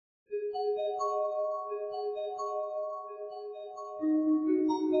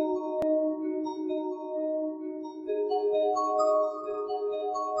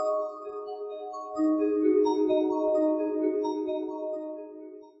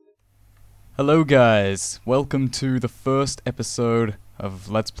Hello guys, welcome to the first episode of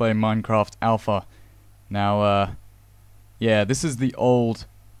Let's Play Minecraft Alpha. Now, yeah, this is the old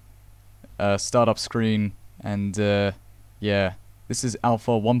startup screen, and yeah, this is Alpha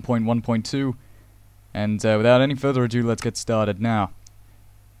 1.1.2, and without any further ado, let's get started now.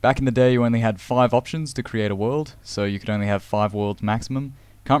 Back in the day, you only had 5 options to create a world, so you could only have 5 worlds maximum.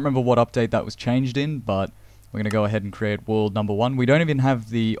 Can't remember what update that was changed in, but we're going to go ahead and create world number 1. We don't even have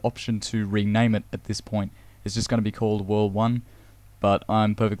the option to rename it at this point. It's just going to be called world 1, but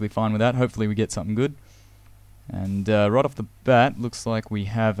I'm perfectly fine with that. Hopefully we get something good. And right off the bat, looks like we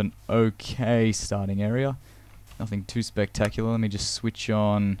have an okay starting area. Nothing too spectacular. Let me just switch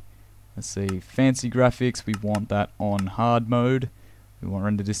on, let's see, fancy graphics. We want that on hard mode. We want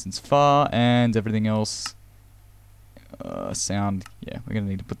render distance far, and everything else, sound, yeah, we're going to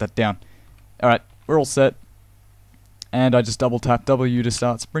need to put that down. Alright, we're all set. And I just double tap W to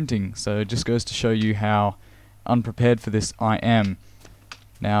start sprinting, so it just goes to show you how unprepared for this I am.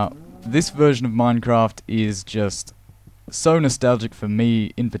 Now, this version of Minecraft is just so nostalgic for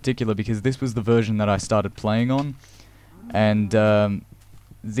me in particular because this was the version that I started playing on, and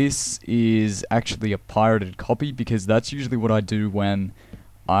this is actually a pirated copy because that's usually what I do when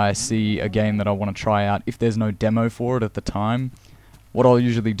I see a game that I want to try out. If there's no demo for it at the time, what I'll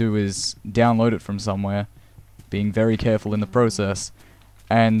usually do is download it from somewhere, being very careful in the process,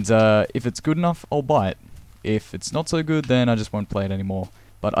 and if it's good enough, I'll buy it. If it's not so good, then I just won't play it anymore.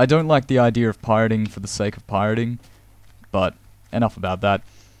 But I don't like the idea of pirating for the sake of pirating, but enough about that.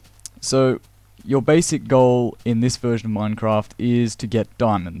 So, your basic goal in this version of Minecraft is to get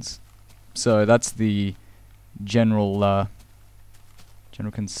diamonds. So that's the general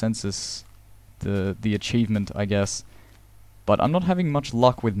consensus, the achievement, I guess. But I'm not having much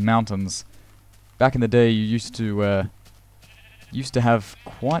luck with mountains. Back in the day, you used to have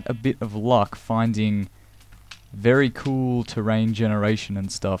quite a bit of luck finding very cool terrain generation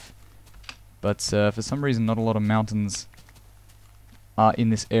and stuff. But for some reason, not a lot of mountains are in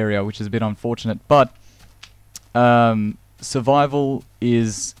this area, which is a bit unfortunate. But survival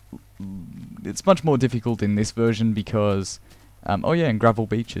is it's much more difficult in this version because oh yeah, and gravel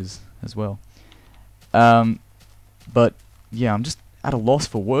beaches as well. But yeah, I'm just at a loss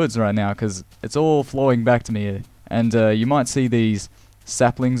for words right now because it's all flowing back to me here. And you might see these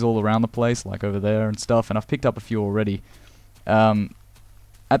saplings all around the place, like over there and stuff, and I've picked up a few already.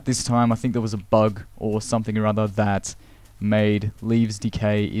 At this time, I think there was a bug or something or other that made leaves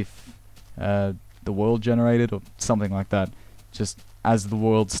decay if the world generated or something like that. Just as the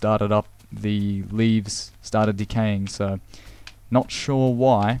world started up, the leaves started decaying, so not sure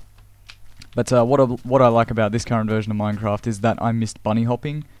why. But what I like about this current version of Minecraft is that I missed bunny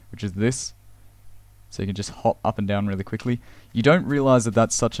hopping, which is this. So you can just hop up and down really quickly. You don't realize that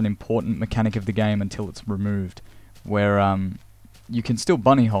that's such an important mechanic of the game until it's removed, where you can still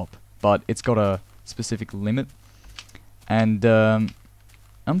bunny hop, but it's got a specific limit. And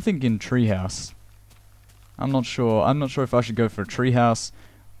I'm thinking treehouse. I'm not sure if I should go for a treehouse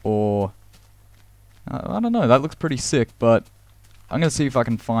or I don't know. That looks pretty sick, but I'm going to see if I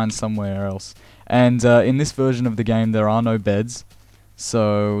can find somewhere else. And in this version of the game, there are no beds,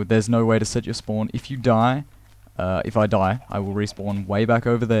 so there's no way to set your spawn. If you die, if I die, I will respawn way back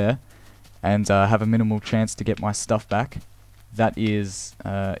over there, and have a minimal chance to get my stuff back. That is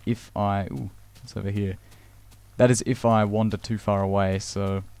if I... Ooh, it's over here. That is if I wander too far away,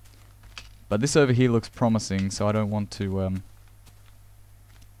 so... But this over here looks promising, so I don't want to...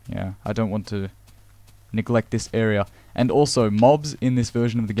 yeah, I don't want to neglect this area. And also, mobs in this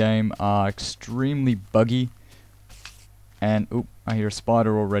version of the game are extremely buggy. And, oop, I hear a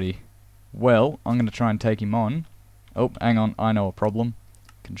spider already. Well, I'm going to try and take him on. Oh, hang on, I know a problem.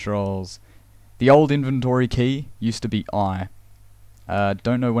 Controls. The old inventory key used to be I.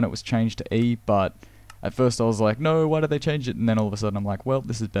 Don't know when it was changed to E, but at first I was like, no, why did they change it? And then all of a sudden I'm like, well,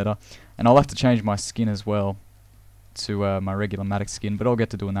 this is better. And I'll have to change my skin as well to my regular Matix skin, but I'll get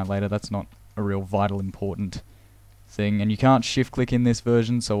to doing that later. That's not a real vital important thing. And you can't shift click in this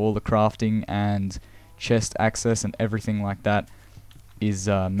version, so all the crafting and chest access and everything like that is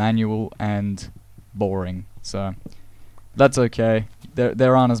manual and boring. So that's okay.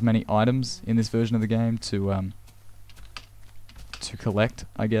 There aren't as many items in this version of the game to collect,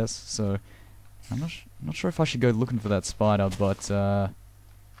 I guess. So I'm not sure if I should go looking for that spider, but I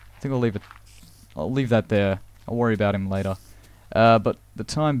think I'll leave that there. I'll worry about him later. But the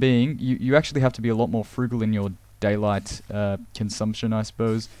time being, you actually have to be a lot more frugal in your daylight consumption, I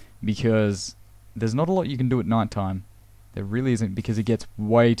suppose, because there's not a lot you can do at night time. There really isn't, because it gets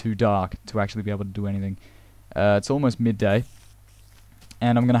way too dark to actually be able to do anything. It's almost midday,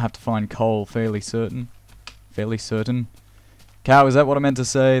 and I'm gonna have to find coal fairly certain. Fairly certain. Cow, is that what I meant to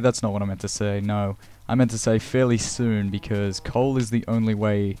say? That's not what I meant to say, no. I meant to say fairly soon, because coal is the only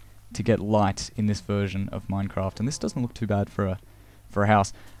way to get light in this version of Minecraft, and this doesn't look too bad for a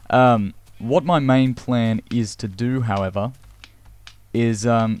house. What my main plan is to do, however, is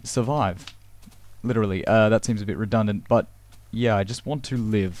survive. Literally, that seems a bit redundant, but yeah, I just want to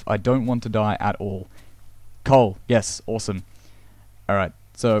live. I don't want to die at all. Coal, yes, awesome. Alright,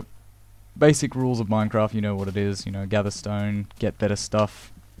 so basic rules of Minecraft, you know what it is, you know, gather stone, get better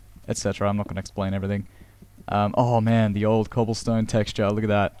stuff, etc. I'm not going to explain everything. Oh man, the old cobblestone texture, look at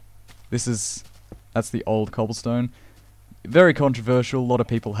that. That's the old cobblestone. Very controversial, a lot of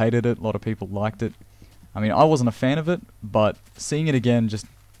people hated it, a lot of people liked it. I mean, I wasn't a fan of it, but seeing it again just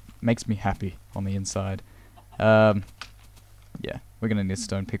makes me happy on the inside. Yeah, we're going to need a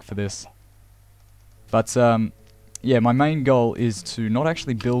stone pick for this. But, yeah, my main goal is to not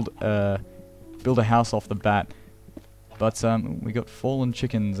actually build a house off the bat, but we got fallen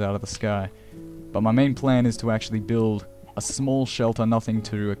chickens out of the sky. But my main plan is to actually build a small shelter, nothing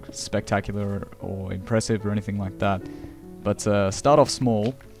too spectacular or impressive or anything like that. But start off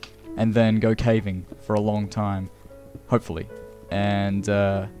small, and then go caving for a long time, hopefully, and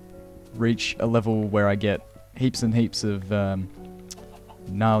reach a level where I get heaps and heaps of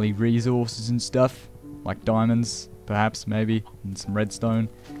gnarly resources and stuff, like diamonds, perhaps, maybe, and some redstone,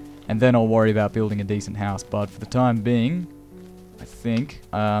 and then I'll worry about building a decent house. But for the time being, I think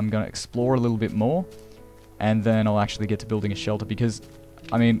I'm going to explore a little bit more, and then I'll actually get to building a shelter, because,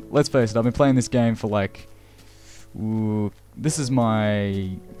 I mean, let's face it, I've been playing this game for like, ooh, this is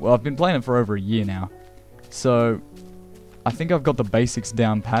my, well, I've been playing it for over a year now, so I think I've got the basics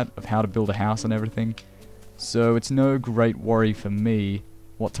down pat of how to build a house and everything, so it's no great worry for me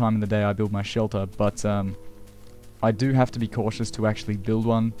what time of the day I build my shelter, but I do have to be cautious to actually build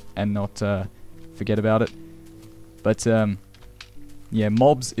one and not forget about it. But yeah,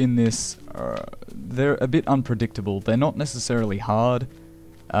 mobs in this, they're a bit unpredictable. They're not necessarily hard,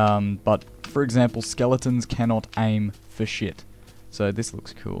 but for example, skeletons cannot aim for shit. So this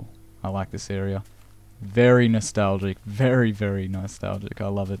looks cool. I like this area. Very nostalgic. Very, very nostalgic. I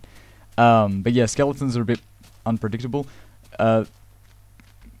love it. But yeah, skeletons are a bit unpredictable.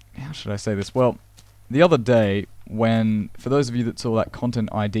 How should I say this? Well, the other day, when, for those of you that saw that Content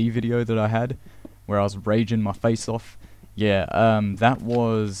ID video that I had, where I was raging my face off, yeah, that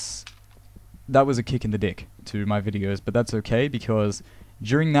was a kick in the dick to my videos, but that's okay, because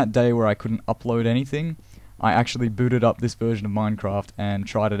during that day where I couldn't upload anything, I actually booted up this version of Minecraft and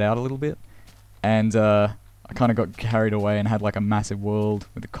tried it out a little bit, and I kind of got carried away and had like a massive world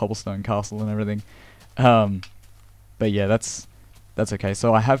with a cobblestone castle and everything. But yeah, that's okay.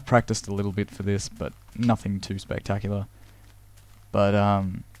 So I have practiced a little bit for this, but nothing too spectacular. But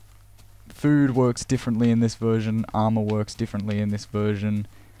food works differently in this version, armor works differently in this version,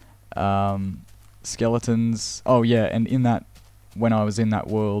 skeletons, oh yeah, and in that, when I was in that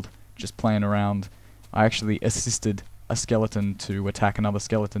world, just playing around, I actually assisted a skeleton to attack another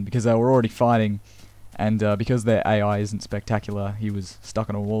skeleton, because they were already fighting, and because their AI isn't spectacular, he was stuck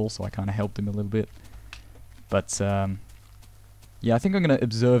on a wall, so I kind of helped him a little bit. But yeah, I think I'm going to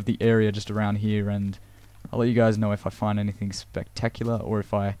observe the area just around here, and I'll let you guys know if I find anything spectacular, or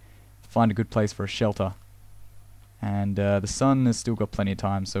if I find a good place for a shelter. And the sun has still got plenty of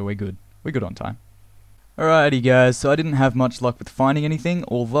time, so we're good. We're good on time. Alrighty guys, so I didn't have much luck with finding anything,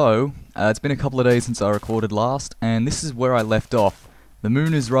 although it's been a couple of days since I recorded last, and this is where I left off. The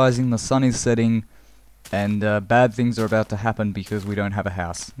moon is rising, the sun is setting, and bad things are about to happen because we don't have a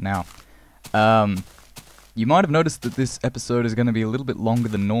house. Now, you might have noticed that this episode is going to be a little bit longer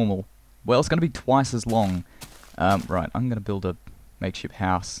than normal. Well, it's going to be twice as long. Right, I'm going to build a makeshift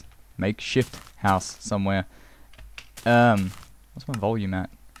house somewhere. What's my volume at?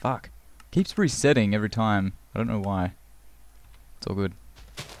 Fuck. Keeps resetting every time. I don't know why. It's all good.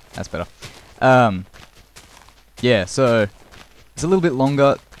 That's better. Yeah, so it's a little bit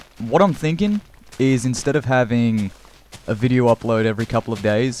longer. What I'm thinking is, instead of having a video upload every couple of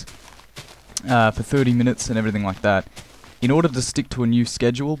days for 30 minutes and everything like that, in order to stick to a new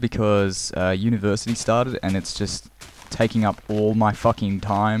schedule, because university started and it's just taking up all my fucking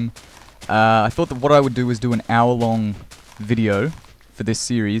time, I thought that what I would do is do an hour-long video for this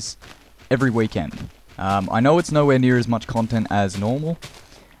series every weekend. I know it's nowhere near as much content as normal,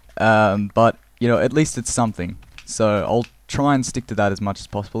 but, you know, at least it's something. So I'll try and stick to that as much as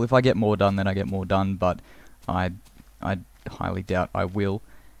possible. If I get more done, then I get more done, but I highly doubt I will.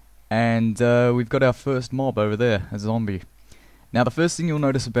 And we've got our first mob over there, a zombie. Now, the first thing you'll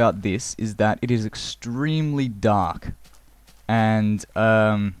notice about this is that it is extremely dark. and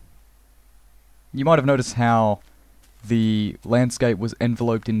you might have noticed how the landscape was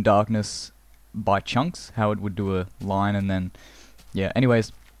enveloped in darkness by chunks, how it would do a line and then, yeah,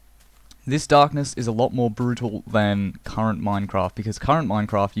 anyways, this darkness is a lot more brutal than current Minecraft, because current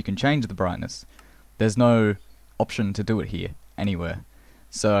Minecraft you can change the brightness. There's no option to do it here, anywhere.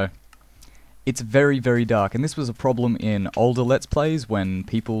 So, it's very, very dark, and this was a problem in older Let's Plays when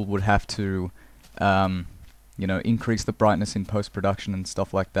people would have to, you know, increase the brightness in post-production and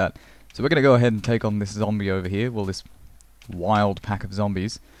stuff like that. So we're going to go ahead and take on this zombie over here, well, this wild pack of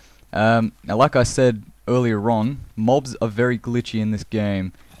zombies. Now, like I said earlier on, mobs are very glitchy in this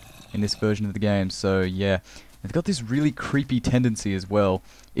game, in this version of the game, so yeah. They've got this really creepy tendency as well.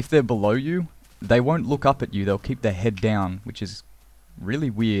 If they're below you, they won't look up at you, they'll keep their head down, which is really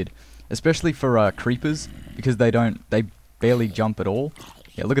weird. Especially for creepers, because they barely jump at all.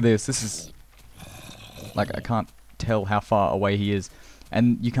 Yeah, look at this, this is, like, I can't tell how far away he is.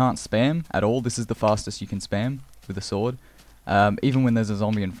 And you can't spam at all, this is the fastest you can spam with a sword. Even when there's a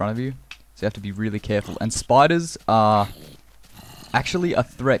zombie in front of you. So you have to be really careful. And spiders are actually a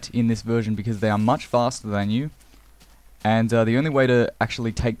threat in this version because they are much faster than you. And the only way to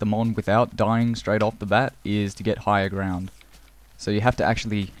actually take them on without dying straight off the bat is to get higher ground. So you have to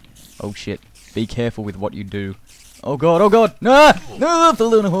actually, oh shit, be careful with what you do. Oh god, oh god! No! No!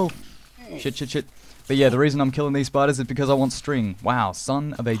 Fell in a hole! Shit, shit, shit. But yeah, the reason I'm killing these spiders is because I want string. Wow,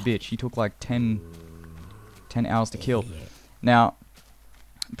 son of a bitch. He took like 10 hours to kill. Now,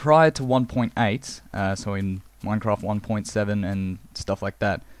 prior to 1.8, so in Minecraft 1.7 and stuff like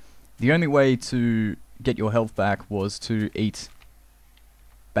that, the only way to get your health back was to eat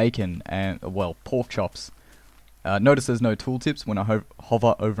bacon and, well, pork chops. Notice there's no tooltips when I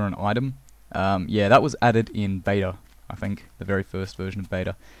hover over an item. Yeah, that was added in beta, I think, the very first version of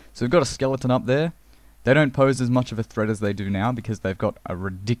beta. So we've got a skeleton up there. They don't pose as much of a threat as they do now because they've got a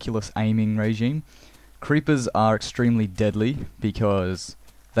ridiculous aiming regime. Creepers are extremely deadly because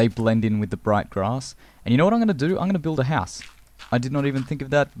they blend in with the bright grass. And you know what I'm going to do? I'm going to build a house. I did not even think of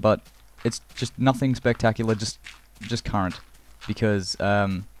that, but it's just nothing spectacular, just current. Because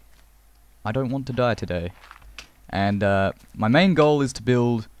I don't want to die today. And my main goal is to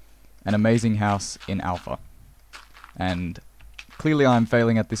build an amazing house in alpha. And clearly I'm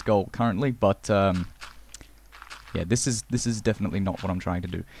failing at this goal currently, but yeah, this is definitely not what I'm trying to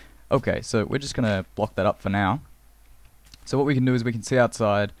do. Okay, so we're just gonna block that up for now. So what we can do is we can see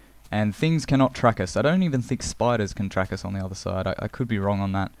outside, and things cannot track us. I don't even think spiders can track us on the other side. I could be wrong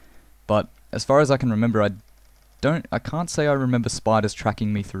on that, but as far as I can remember, I can't say I remember spiders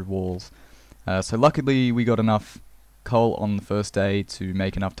tracking me through walls. So luckily we got enough coal on the first day to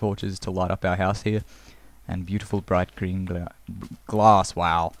make enough torches to light up our house here, and beautiful bright green glass.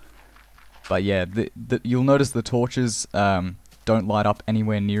 Wow. But yeah, you'll notice the torches don't light up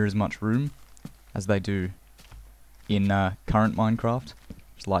anywhere near as much room as they do in current Minecraft.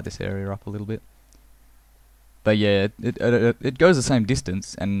 Just light this area up a little bit. But yeah, it goes the same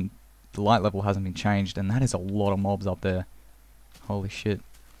distance, and the light level hasn't been changed, and that is a lot of mobs up there. Holy shit.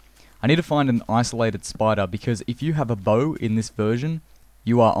 I need to find an isolated spider, because if you have a bow in this version,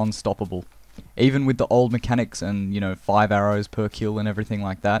 you are unstoppable. Even with the old mechanics and, you know, 5 arrows per kill and everything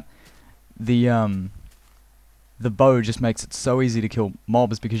like that, the bow just makes it so easy to kill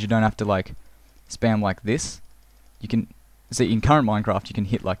mobs because you don't have to, like, spam like this. You can, see, in current Minecraft you can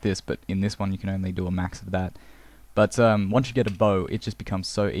hit like this, but in this one you can only do a max of that. But once you get a bow, it just becomes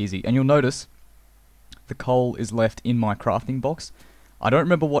so easy. And you'll notice the coal is left in my crafting box. I don't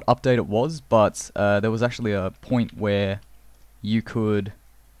remember what update it was, but there was actually a point where you could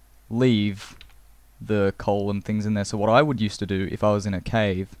leave the coal and things in there. So what I would used to do if I was in a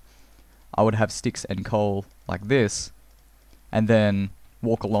cave, I would have sticks and coal like this, and then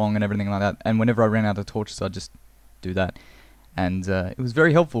walk along and everything like that. And whenever I ran out of torches, I'd just do that. And it was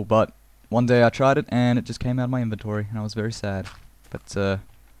very helpful, but one day I tried it and it just came out of my inventory, and I was very sad. But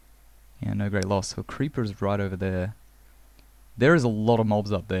yeah, no great loss. So creeper is right over there. There is a lot of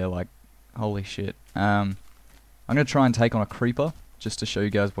mobs up there, like, holy shit. I'm going to try and take on a creeper, just to show you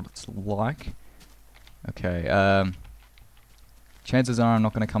guys what it's like. Okay, chances are I'm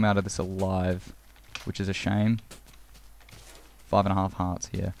not going to come out of this alive, which is a shame. 5.5 hearts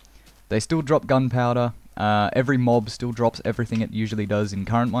here. They still drop gunpowder. Every mob still drops everything it usually does in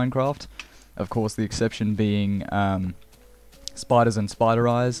current Minecraft. Of course, the exception being spiders and spider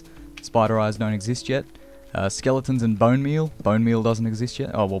eyes. Spider eyes don't exist yet. Skeletons and bone meal. Bone meal doesn't exist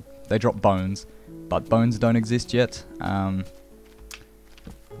yet. Oh, well, they drop bones, but bones don't exist yet.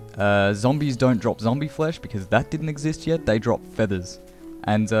 Zombies don't drop zombie flesh because that didn't exist yet. They drop feathers.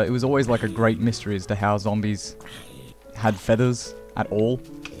 And it was always like a great mystery as to how had feathers at all.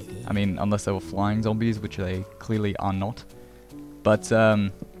 I mean, unless they were flying zombies, which they clearly are not. But,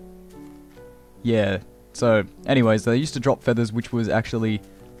 yeah. So, anyways, they used to drop feathers, which was actually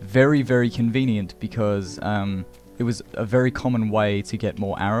very, very convenient because it was a very common way to get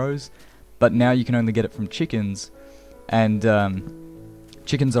more arrows. But now you can only get it from chickens, and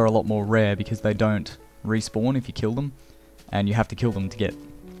chickens are a lot more rare because they don't respawn if you kill them, and you have to kill them to get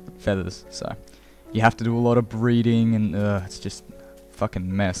feathers. So, you have to do a lot of breeding, and it's just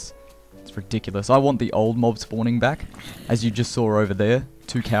fucking mess. It's ridiculous. I want the old mob spawning back, as you just saw over there.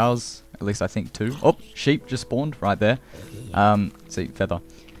 2 cows, at least I think 2. Oh, sheep just spawned right there. See, feather.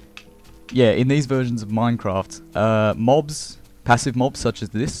 Yeah, in these versions of Minecraft, mobs, passive mobs such as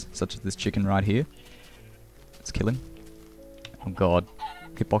this chicken right here. Let's kill him. Oh god,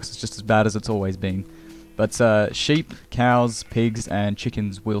 hitbox is just as bad as it's always been. But sheep, cows, pigs, and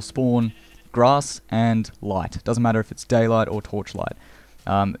chickens will spawn grass and light. Doesn't matter if it's daylight or torchlight.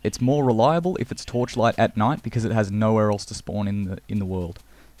 It's more reliable if it's torchlight at night because it has nowhere else to spawn in the world.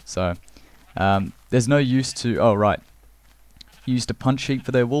 So there's no use to. Oh right, you used to punch sheep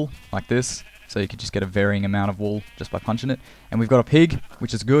for their wool like this, so you could just get a varying amount of wool just by punching it. And we've got a pig,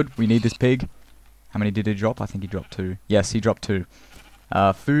 which is good. We need this pig. How many did he drop? I think he dropped 2. Yes, he dropped 2.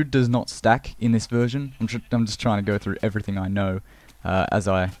 Food does not stack in this version. I'm just trying to go through everything I know as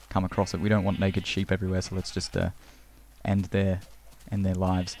I come across it. We don't want naked sheep everywhere, so let's just end their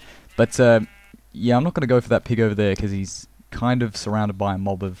lives. But yeah, I'm not going to go for that pig over there because he's kind of surrounded by a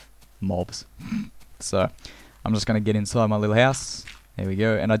mob of mobs. So I'm just going to get inside my little house. There we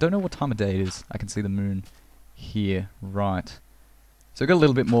go. And I don't know what time of day it is. I can see the moon here. Right. So we've got a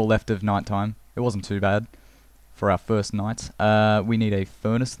little bit more left of nighttime. It wasn't too bad for our first night. We need a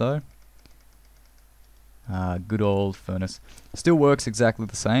furnace though. Good old furnace. Still works exactly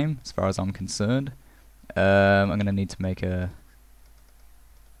the same as far as I'm concerned. I'm going to need to make a...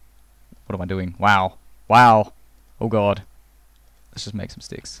 What am I doing? Wow. Wow. Oh god. Let's just make some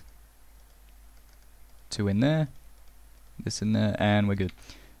sticks. 2 in there. This in there. And we're good.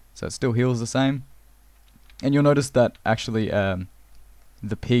 So it still heals the same. And you'll notice that actually the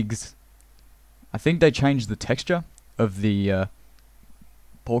pigs... I think they changed the texture of the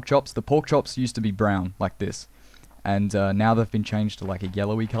pork chops. The pork chops used to be brown, like this. And now they've been changed to like a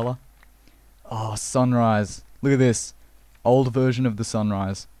yellowy colour. Oh, sunrise. Look at this. Old version of the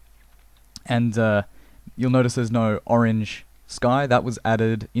sunrise. And you'll notice there's no orange sky. That was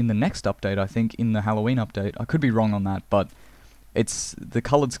added in the next update, I think, in the Halloween update. I could be wrong on that, but it's the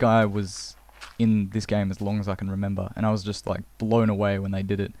coloured sky was in this game as long as I can remember. And I was just like blown away when they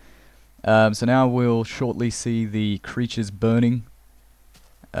did it. So now we'll shortly see the creatures burning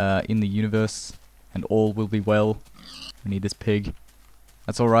in the universe, and all will be well. We need this pig.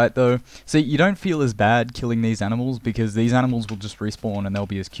 That's alright though. See, you don't feel as bad killing these animals because these animals will just respawn and they'll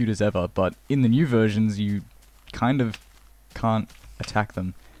be as cute as ever, but in the new versions you kind of can't attack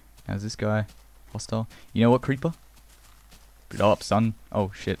them. Now is this guy hostile? You know what, creeper? Put it up, son.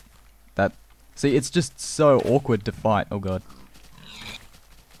 Oh shit. That. See, it's just so awkward to fight. Oh god.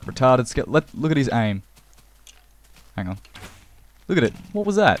 Retarded skill. Look at his aim. Hang on. Look at it. What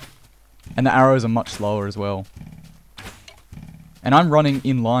was that? And the arrows are much slower as well. And I'm running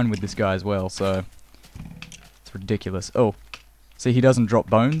in line with this guy as well, so it's ridiculous. Oh, see, he doesn't drop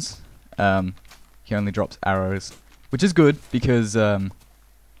bones. He only drops arrows, which is good because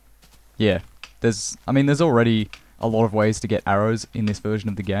yeah, there's already a lot of ways to get arrows in this version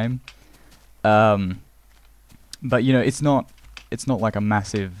of the game. But you know, it's not like a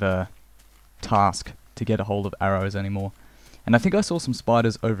massive task to get a hold of arrows anymore. And I think I saw some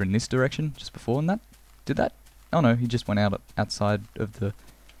spiders over in this direction just before, and did that? Oh no, he just went outside of the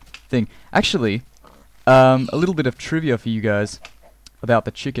thing. Actually, a little bit of trivia for you guys about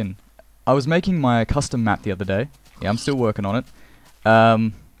the chicken. I was making my custom map the other day. Yeah, I'm still working on it.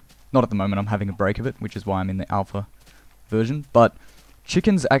 Not at the moment, I'm having a break of it, which is why I'm in the alpha version. But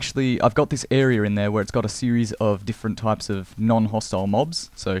chickens actually, I've got this area in there where it's got a series of different types of non-hostile mobs.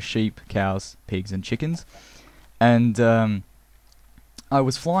 So sheep, cows, pigs, and chickens. And I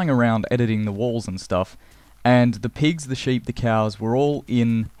was flying around editing the walls and stuff. And the pigs, the sheep, the cows were all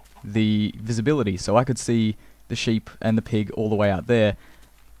in the visibility. So I could see the sheep and the pig all the way out there.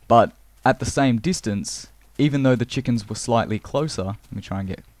 But at the same distance, even though the chickens were slightly closer, let me try and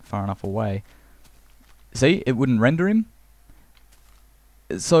get far enough away. See, it wouldn't render him.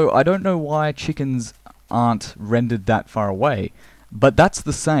 So I don't know why chickens aren't rendered that far away. But that's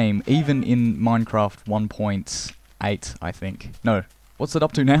the same even in Minecraft 1.8, I think. No. What's it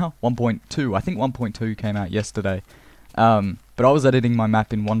up to now? 1.2. I think 1.2 came out yesterday. But I was editing my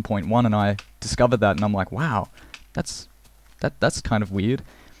map in 1.1 and I discovered that and I'm like, wow, that's That's kind of weird.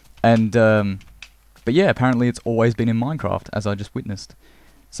 And but yeah, apparently it's always been in Minecraft, as I just witnessed.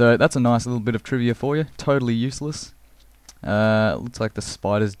 So that's a nice little bit of trivia for you. Totally useless. Looks like the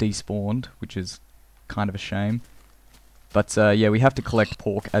spiders despawned, which is kind of a shame. But yeah, we have to collect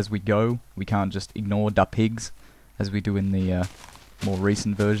pork as we go. We can't just ignore the pigs, as we do in the more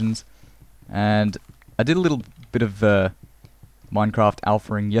recent versions. And I did a little bit of Minecraft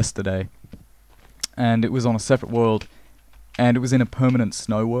alphaing yesterday, and it was on a separate world, and it was in a permanent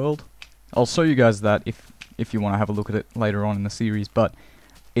snow world. I'll show you guys that if you want to have a look at it later on in the series, but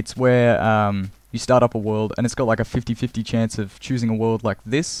it's where you start up a world, and it's got like a 50-50 chance of choosing a world like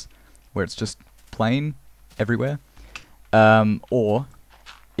this, where it's just plain everywhere, or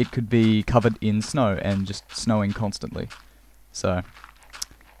it could be covered in snow and just snowing constantly. So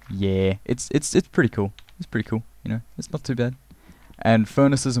yeah, it's pretty cool. It's pretty cool, you know. It's not too bad. And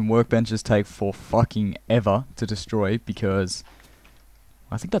furnaces and workbenches take for fucking ever to destroy, because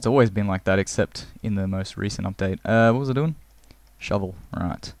I think that's always been like that, except in the most recent update. What was I doing? Shovel,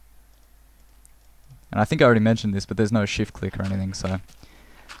 right. And I think I already mentioned this, but there's no shift click or anything, so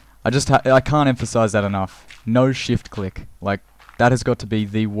I can't emphasize that enough. No shift click. Like, that has got to be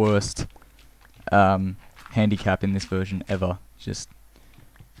the worst handicap in this version ever. Just,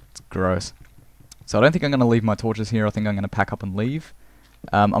 it's gross. So I don't think I'm going to leave my torches here. I think I'm going to pack up and leave.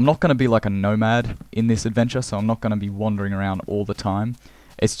 I'm not going to be like a nomad in this adventure, so I'm not going to be wandering around all the time.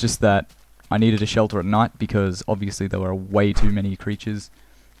 It's just that I needed a shelter at night, because obviously there were way too many creatures,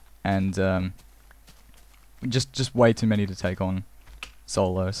 and just way too many to take on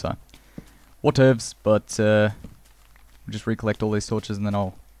solo, so whatevs. But we'll just recollect all these torches, and then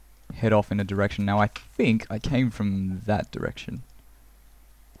I'll head off in a direction. Now I think I came from that direction,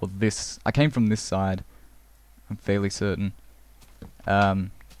 or this. I came from this side, I'm fairly certain. But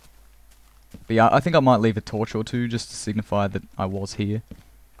yeah, I think I might leave a torch or two just to signify that I was here.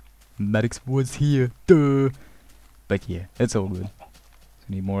 Matix was here, duh. But yeah, it's all good. So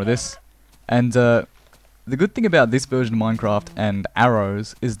need more of this. And the good thing about this version of Minecraft and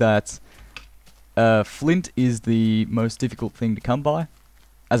arrows is that flint is the most difficult thing to come by,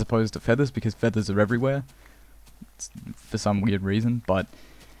 as opposed to feathers, because feathers are everywhere for some weird reason. But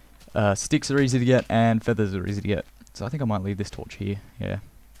sticks are easy to get, and feathers are easy to get. So I think I might leave this torch here, yeah.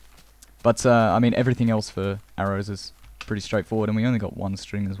 But, I mean, everything else for arrows is pretty straightforward, and we only got one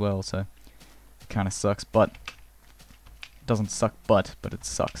string as well, so it kind of sucks, but... It doesn't suck but it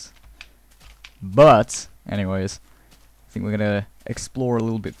sucks. But, anyways, I think we're going to explore a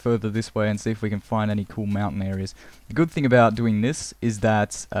little bit further this way and see if we can find any cool mountain areas. The good thing about doing this is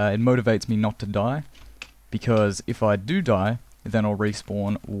that it motivates me not to die, because if I do die, then I'll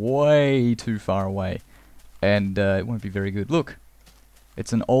respawn way too far away, and it won't be very good. Look!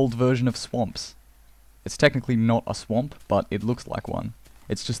 It's an old version of swamps. It's technically not a swamp, but it looks like one.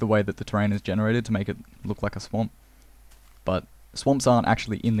 It's just the way that the terrain is generated to make it look like a swamp. But swamps aren't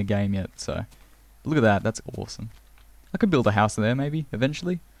actually in the game yet, so... Look at that, that's awesome. I could build a house there, maybe,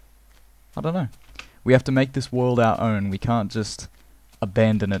 eventually. I don't know. We have to make this world our own. We can't just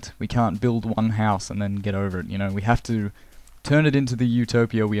abandon it. We can't build one house and then get over it, you know. We have to turn it into the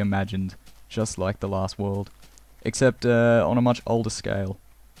utopia we imagined, just like the last world. Except on a much older scale.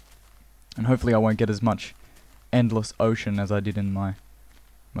 And hopefully I won't get as much endless ocean as I did in my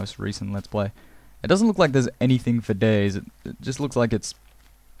most recent Let's Play. It doesn't look like there's anything for days. It just looks like it's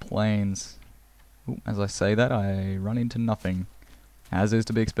plains. Ooh, as I say that, I run into nothing. As is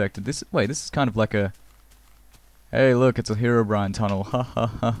to be expected. This is kind of like a... Hey, look, it's a Herobrine tunnel. Ha ha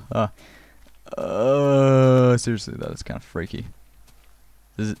ha ha. Seriously, that is kind of freaky.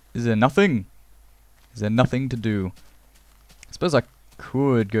 Is there nothing? Is there nothing to do? I suppose I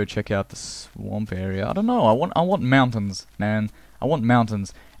could go check out the swamp area. I don't know. I want mountains, man. I want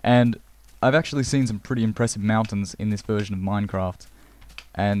mountains. And I've actually seen some pretty impressive mountains in this version of Minecraft.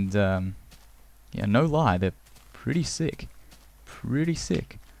 And yeah, no lie, they're pretty sick. Pretty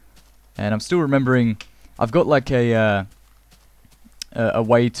sick. And I'm still remembering, I've got like a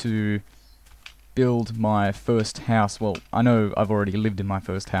way to build my first house. Well, I know I've already lived in my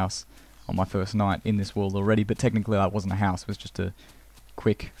first house on my first night in this world already, but technically that wasn't a house, it was just a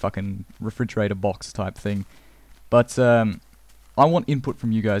quick fucking refrigerator box type thing. But I want input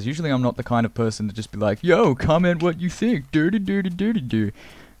from you guys. Usually I'm not the kind of person to just be like, yo, comment what you think, dirty dirty dirty do.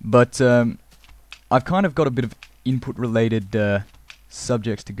 But I've kind of got a bit of input related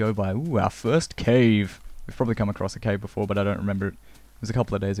subjects to go by. Ooh, our first cave. We've probably come across a cave before, but I don't remember it. It was a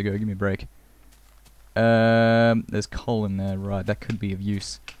couple of days ago, give me a break. There's coal in there, right, that could be of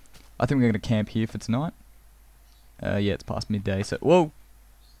use. I think we're going to camp here for tonight. Yeah, it's past midday, so... Whoa!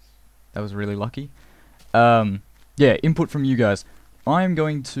 That was really lucky. yeah, input from you guys. I'm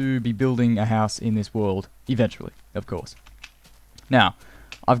going to be building a house in this world eventually, of course. Now,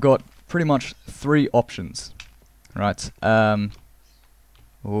 I've got pretty much 3 options, right?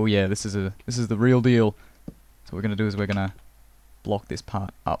 Oh yeah, this is the real deal. So what we're gonna do is we're gonna block this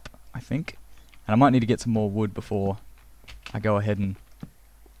part up, I think, and I might need to get some more wood before I go ahead and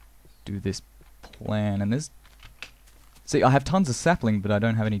do this plan. And there's, see, I have tons of sapling, but I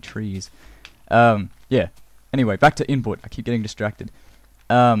don't have any trees. Yeah. Anyway, back to input. I keep getting distracted.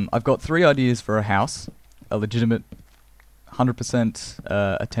 I've got 3 ideas for a house, a legitimate 100%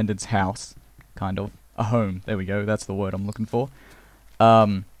 attendance house, kind of. A home, there we go, that's the word I'm looking for.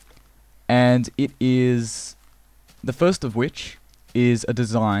 And it is, the first of which is a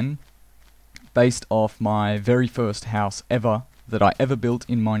design based off my very first house ever that I ever built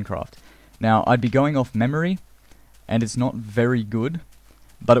in Minecraft. Now, I'd be going off memory, and it's not very good,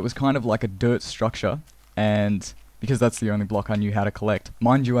 but it was kind of like a dirt structure, and because that's the only block I knew how to collect.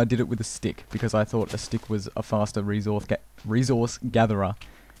 Mind you, I did it with a stick, because I thought a stick was a faster resource gatherer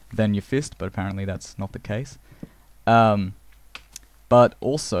than your fist, but apparently that's not the case. But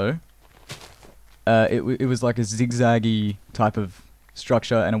also, it was like a zigzaggy type of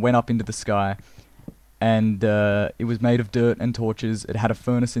structure, and it went up into the sky, and it was made of dirt and torches. It had a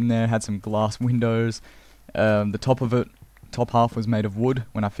furnace in there, had some glass windows. The top of it, top half was made of wood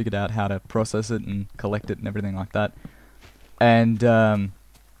when I figured out how to process it and collect it and everything like that. And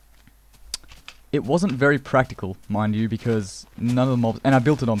it wasn't very practical, mind you, because none of the mobs, and I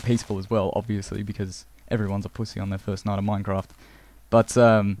built it on peaceful as well, obviously, because everyone's a pussy on their first night of Minecraft. But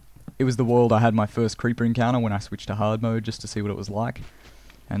it was the world I had my first creeper encounter when I switched to hard mode just to see what it was like.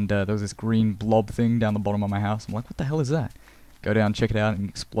 And there was this green blob thing down the bottom of my house. I'm like, what the hell is that? Go down, check it out, and it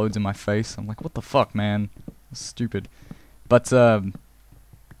explodes in my face. I'm like, what the fuck, man? That's stupid. But, wow,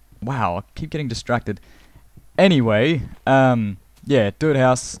 I keep getting distracted. Anyway, yeah, dirt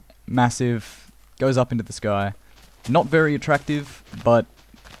house, massive, goes up into the sky. Not very attractive, but,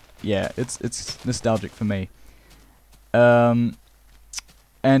 yeah, it's nostalgic for me.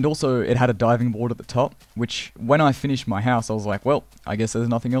 And also, it had a diving board at the top, which, when I finished my house, I was like, well, I guess there's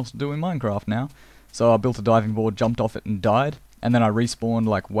nothing else to do in Minecraft now. So I built a diving board, jumped off it, and died. And then I respawned,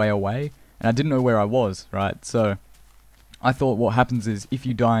 like, way away. And I didn't know where I was, right? So I thought what happens is, if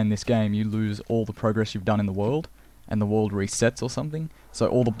you die in this game, you lose all the progress you've done in the world, and the world resets or something. So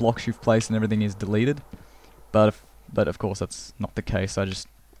all the blocks you've placed and everything is deleted. But of course, that's not the case. I just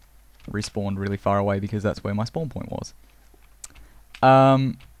respawned really far away because that's where my spawn point was.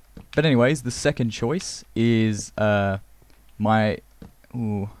 But anyways, the second choice is, my,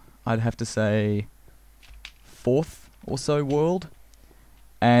 I'd have to say, 4th or so world.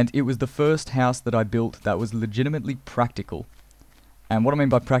 And it was the first house that I built that was legitimately practical. And what I mean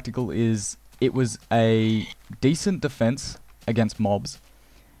by practical is, it was a decent defense against mobs.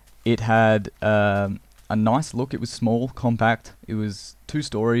 It had, a nice look. It was small, compact. It was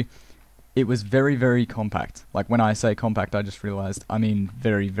 2-story. It was very, very compact. Like, when I say compact, I just realized I mean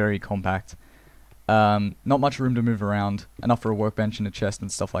very, very compact. Not much room to move around, enough for a workbench and a chest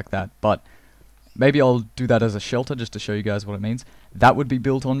and stuff like that, but maybe I'll do that as a shelter just to show you guys what it means. That would be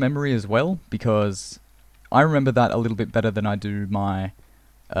built on memory as well, because I remember that a little bit better than I do my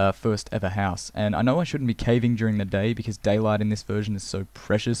first ever house. And I know I shouldn't be caving during the day, because daylight in this version is so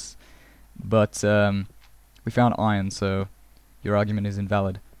precious, but we found iron, so your argument is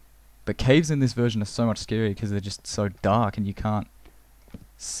invalid. But caves in this version are so much scarier because they're just so dark and you can't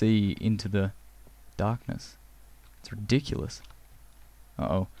see into the darkness. It's ridiculous.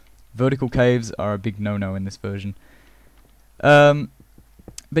 Uh-oh. Vertical caves are a big no-no in this version. But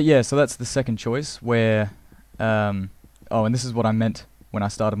yeah, so that's the second choice where... oh, and this is what I meant when I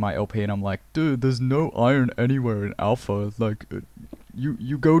started my LP, and I'm like, dude, there's no iron anywhere in Alpha. Like,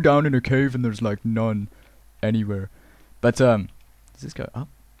 you go down in a cave and there's like none anywhere. But, does this go up?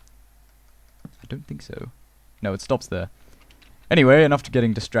 I don't think so. No, it stops there. Anyway, enough to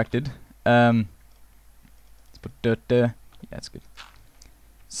getting distracted. Let's put dirt there. Yeah, that's good.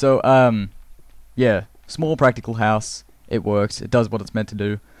 So, yeah, small practical house. It works. It does what it's meant to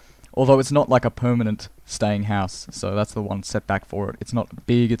do. Although it's not like a permanent staying house, so that's the one setback for it. It's not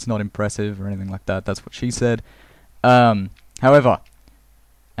big, it's not impressive or anything like that. That's what she said. However,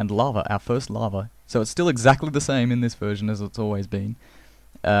 and lava, our first lava. So it's still exactly the same in this version as it's always been.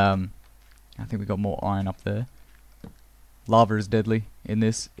 I think we got more iron up there. Lava is deadly in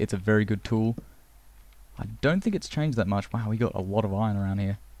this. It's a very good tool. I don't think it's changed that much. Wow, we got a lot of iron around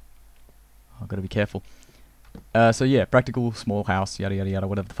here. I've got to be careful. So yeah, practical, small house, yada yada yada,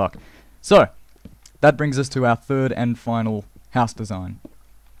 whatever the fuck. So, that brings us to our third and final house design.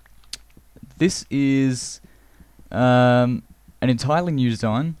 This is an entirely new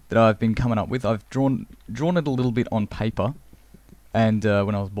design that I've been coming up with. I've drawn it a little bit on paper, and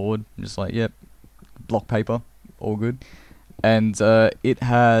when I was bored, I'm just like, yep, block paper, all good. And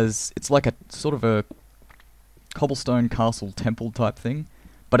it's like a sort of a cobblestone castle temple type thing,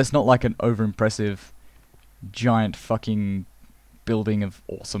 but it's not like an over impressive giant fucking building of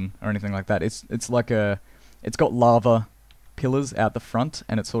awesome or anything like that. It's got lava pillars out the front,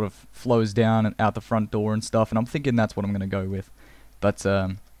 and it sort of flows down and out the front door and stuff, and I'm thinking that's what I'm gonna go with. But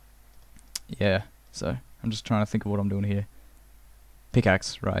yeah, so I'm just trying to think of what I'm doing here.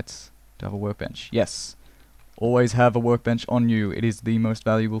 Pickaxe, right, to have a workbench. Yes, always have a workbench on you. It is the most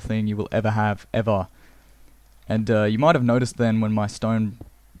valuable thing you will ever have, ever. And you might have noticed then when my stone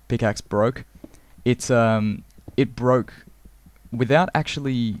pickaxe broke, it broke without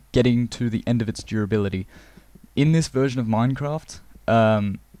actually getting to the end of its durability. In this version of Minecraft,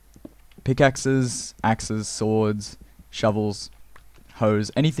 pickaxes, axes, swords, shovels,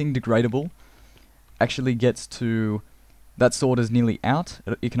 hoes, anything degradable actually gets to... That sword is nearly out.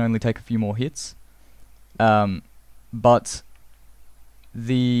 It can only take a few more hits. But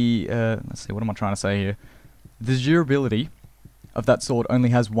the... let's see, what am I trying to say here? The durability of that sword only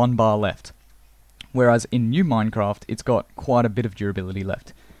has 1 bar left. Whereas in new Minecraft, it's got quite a bit of durability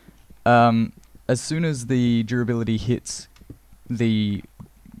left. As soon as the durability hits the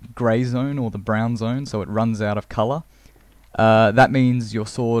grey zone or the brown zone, so it runs out of colour, that means your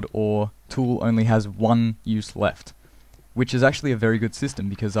sword or tool only has 1 use left. Which is actually a very good system,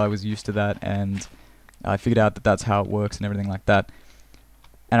 because I was used to that, and I figured out that that's how it works and everything like that.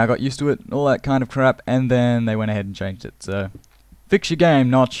 And I got used to it, all that kind of crap, and then they went ahead and changed it. So, fix your game,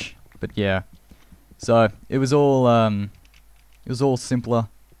 Notch. But yeah. So, it was all simpler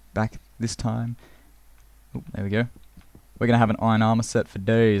back this time. Ooh, there we go. We're gonna have an iron armor set for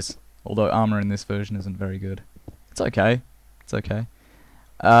days, although armor in this version isn't very good. It's okay. It's okay.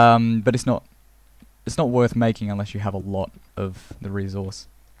 But it's not worth making unless you have a lot of the resource,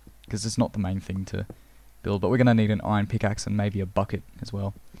 because it's not the main thing to build. But we're gonna need an iron pickaxe and maybe a bucket as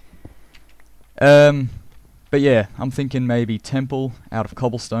well. But yeah, I'm thinking maybe temple out of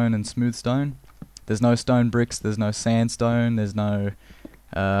cobblestone and smooth stone. There's no stone bricks, there's no sandstone, there's no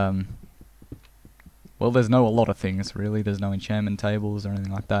well, there's no a lot of things really. There's no enchantment tables or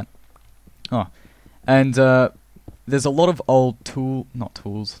anything like that. Oh, and there's a lot of old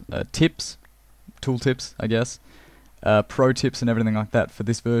tips, tool tips, I guess, pro tips and everything like that for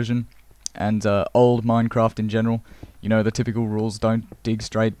this version, and old Minecraft in general. You know, the typical rules: don't dig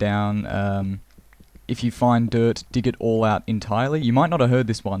straight down. If you find dirt, dig it all out entirely. You might not have heard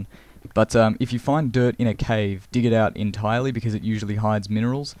this one, but if you find dirt in a cave, dig it out entirely, because it usually hides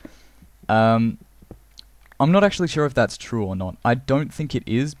minerals. I'm not actually sure if that's true or not. I don't think it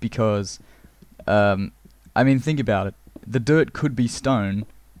is, because I mean, think about it. The dirt could be stone,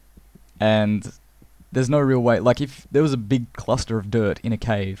 and there's no real way. Like, if there was a big cluster of dirt in a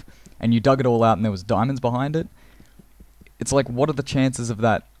cave, and you dug it all out and there was diamonds behind it, it's like, what are the chances of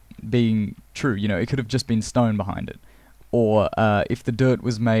that being true? You know, it could have just been stone behind it. Or, if the dirt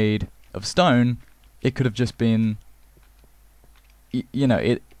was made of stone, it could have just been... you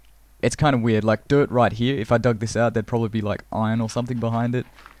know, it's kind of weird. Like, dirt right here, if I dug this out, there'd probably be, like, iron or something behind it.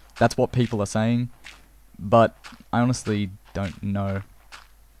 That's what people are saying. But I honestly don't know.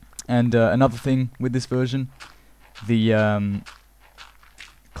 And another thing with this version, the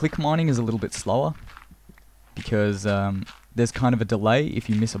click mining is a little bit slower, because there's kind of a delay if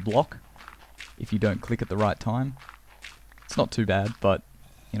you miss a block, if you don't click at the right time. It's not too bad, but,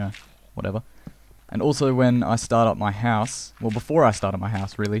 you know, whatever. And also when I start up my house, well, before I start up my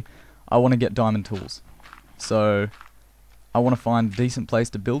house, really, I want to get diamond tools. So, I want to find a decent place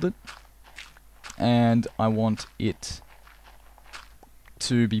to build it, and I want it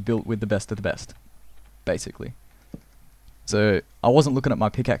to be built with the best of the best, basically. So, I wasn't looking at my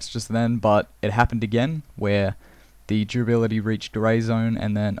pickaxe just then, but it happened again, where the durability reached grey zone,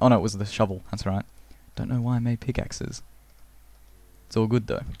 and then... oh no, it was the shovel, that's right. Don't know why I made pickaxes. It's all good,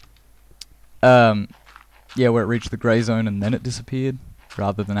 though. Yeah, where it reached the grey zone and then it disappeared,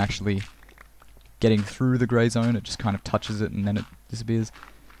 rather than actually getting through the grey zone. It just kind of touches it and then it disappears.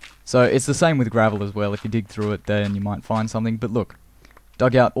 So, it's the same with gravel as well. If you dig through it, then you might find something. But look,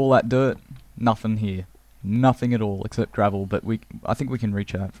 dug out all that dirt, nothing here. Nothing at all, except gravel, but I think we can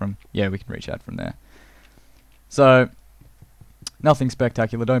reach out from... yeah, we can reach out from there. So, nothing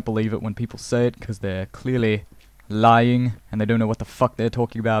spectacular. Don't believe it when people say it, because they're clearly lying, and they don't know what the fuck they're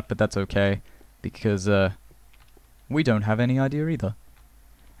talking about, but that's okay, because we don't have any idea either.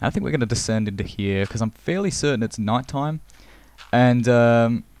 And I think we're going to descend into here, because I'm fairly certain it's nighttime,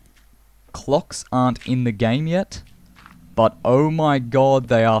 and clocks aren't in the game yet, But oh my god,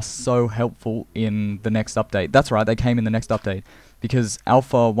 they are so helpful in the next update. That's right, they came in the next update. Because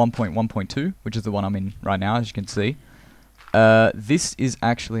Alpha 1.1.2, which is the one I'm in right now, as you can see, this is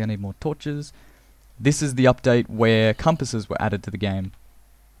actually, I need more torches. This is the update where compasses were added to the game.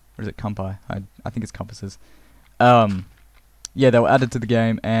 Or is it compi? I think it's compasses. Yeah, they were added to the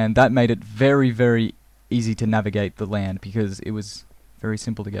game, and that made it very, very easy to navigate the land, because it was very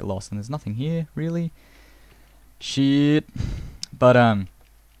simple to get lost. And there's nothing here, really. Shit. But,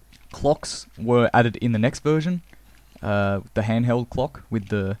 clocks were added in the next version. The handheld clock with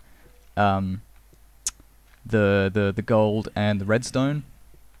the gold and the redstone.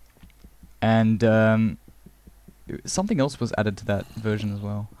 And, something else was added to that version as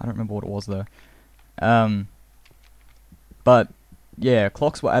well. I don't remember what it was, though. But, yeah,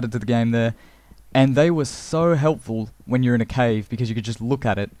 clocks were added to the game there. And they were so helpful when you're in a cave, because you could just look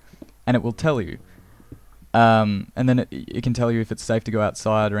at it, and it will tell you. And then it can tell you if it's safe to go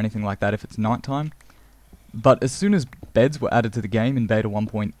outside or anything like that if it's nighttime. But as soon as beds were added to the game in beta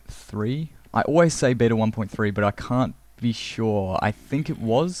 1.3, I always say beta 1.3, but I can't be sure. I think it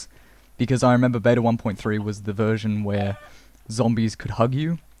was, because I remember beta 1.3 was the version where zombies could hug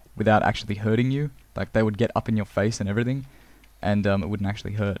you without actually hurting you. Like, they would get up in your face and everything, and it wouldn't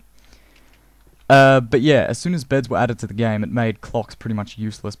actually hurt. But yeah, as soon as beds were added to the game, it made clocks pretty much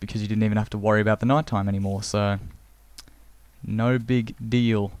useless, because you didn't even have to worry about the nighttime anymore, so no big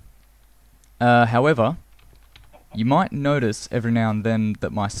deal. However, you might notice every now and then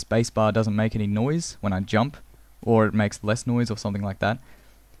that my spacebar doesn't make any noise when I jump, or it makes less noise or something like that.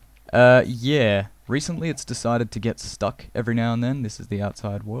 Yeah, recently it's decided to get stuck every now and then. This is the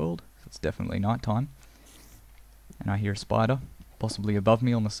outside world, so it's definitely nighttime. And I hear a spider, possibly above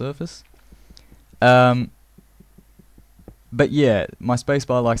me on the surface. But yeah, my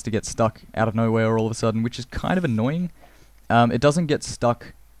spacebar likes to get stuck out of nowhere all of a sudden, which is kind of annoying. It doesn't get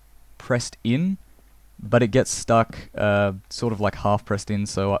stuck pressed in, but it gets stuck sort of like half pressed in,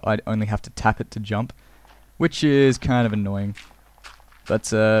 so I only have to tap it to jump, which is kind of annoying.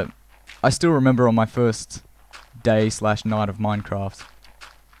 But I still remember on my first day/night of Minecraft,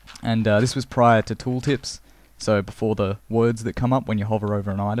 and this was prior to tooltips, so before the words that come up when you hover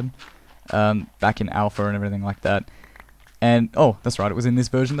over an item. Back in alpha and everything like that. And, oh, that's right, it was in this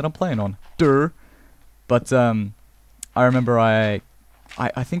version that I'm playing on. Durr. But, I remember I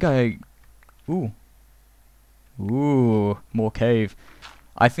think ooh, more cave.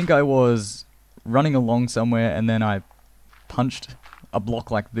 I think I was running along somewhere, and then I punched a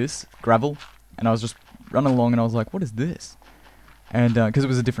block like this, gravel, and I was just running along, and I was like, what is this? And, because it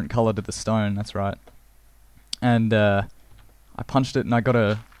was a different color to the stone, that's right. And, I punched it, and I got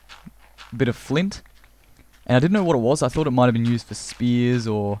a bit of flint, and I didn't know what it was. I thought it might have been used for spears,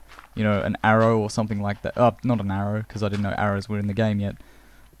 or, you know, an arrow or something like that. Not an arrow, because I didn't know arrows were in the game yet.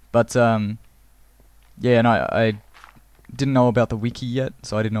 But, yeah, and I didn't know about the wiki yet,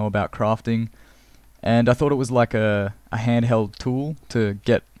 so I didn't know about crafting. And I thought it was like a handheld tool to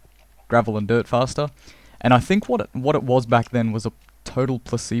get gravel and dirt faster. And I think what it was back then was a total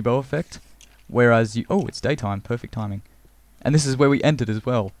placebo effect. Whereas you... Oh, it's daytime. Perfect timing. And this is where we entered as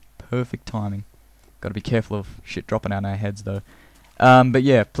well. Perfect timing. Gotta be careful of shit dropping out of our heads, though. But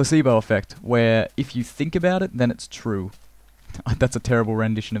yeah, placebo effect, where if you think about it, then it's true. That's a terrible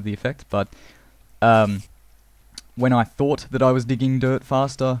rendition of the effect, but when I thought that I was digging dirt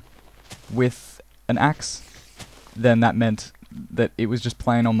faster with an axe, then that meant that it was just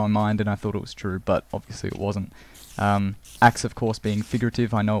playing on my mind and I thought it was true, but obviously it wasn't. Axe, of course, being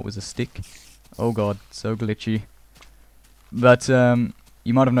figurative, I know it was a stick. Oh god, so glitchy. But,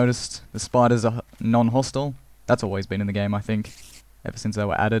 you might have noticed the spiders are non-hostile. That's always been in the game, I think, ever since they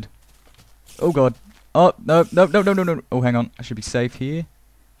were added. Oh god. Oh, no. Oh, hang on. I should be safe here.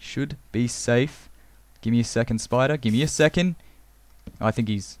 Should be safe. Give me a second, spider. Give me a second. Oh, I think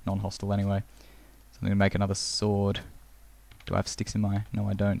he's non-hostile anyway. So I'm going to make another sword. Do I have sticks in my... No,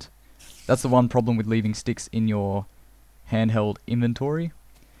 I don't. That's the one problem with leaving sticks in your handheld inventory,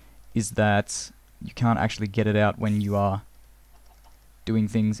 is that you can't actually get it out when you are doing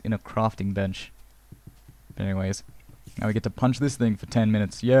things in a crafting bench. But anyways, now we get to punch this thing for 10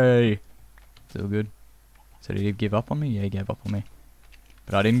 minutes. Yay! So good. So did he give up on me? Yeah, he gave up on me.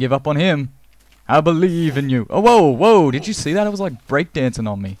 But I didn't give up on him. I believe in you. Oh, whoa! Did you see that? It was like breakdancing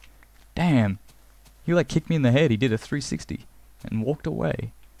on me. Damn. He like kicked me in the head. He did a 360 and walked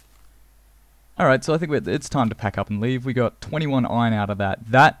away. Alright, so I think it's time to pack up and leave. We got 21 iron out of that.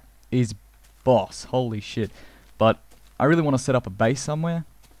 That is boss. Holy shit. But I really want to set up a base somewhere.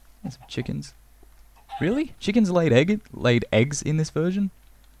 There's some chickens. Really? Chickens laid eggs in this version?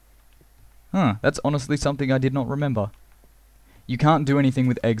 Huh, that's honestly something I did not remember. You can't do anything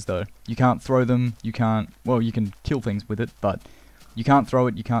with eggs though. You can't throw them, you can't, well, you can kill things with it, but you can't throw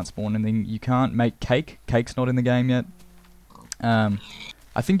it, you can't spawn anything, you can't make cake. Cake's not in the game yet.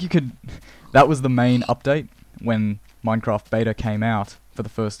 I think you could, that was the main update when Minecraft Beta came out for the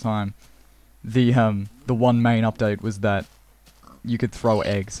first time. The one main update was that you could throw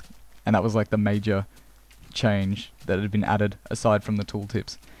eggs, and that was like the major change that had been added aside from the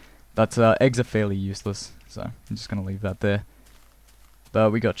tooltips. But eggs are fairly useless, so I'm just gonna leave that there.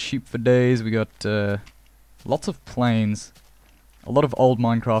 But we got sheep for days, we got lots of plains. A lot of old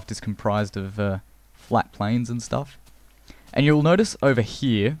Minecraft is comprised of flat plains and stuff. And you'll notice over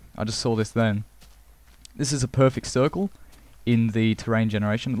here, I just saw this then, this is a perfect circle in the terrain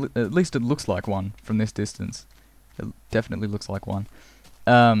generation. At least it looks like one from this distance. It definitely looks like one.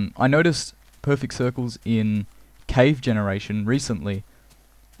 I noticed perfect circles in cave generation recently.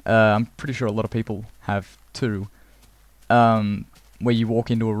 I'm pretty sure a lot of people have too. Where you walk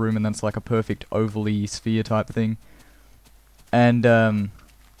into a room and then it's like a perfect ovally sphere type thing. And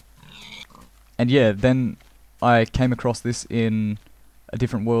yeah, then I came across this in a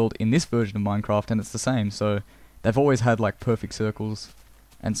different world in this version of Minecraft, and it's the same. So they've always had like perfect circles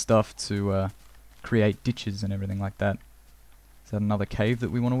and stuff to create ditches and everything like that. Is that another cave that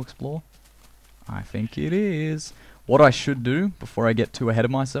we want to explore? I think it is. What I should do before I get too ahead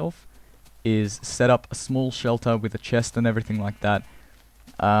of myself is set up a small shelter with a chest and everything like that.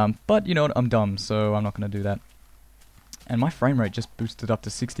 But you know what, I'm dumb, so I'm not going to do that. And my frame rate just boosted up to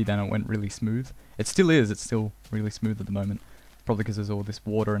 60 then, it went really smooth. It still is, it's still really smooth at the moment. Probably because there's all this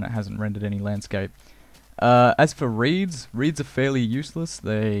water and it hasn't rendered any landscape. As for reeds, reeds are fairly useless.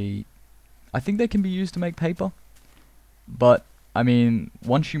 I think they can be used to make paper. But, I mean,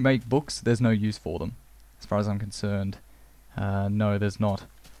 once you make books, there's no use for them. As far as I'm concerned. No, there's not.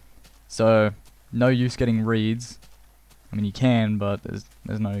 So, no use getting reeds. I mean, you can, but there's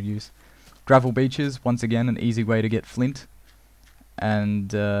no use. Gravel beaches, once again, an easy way to get flint.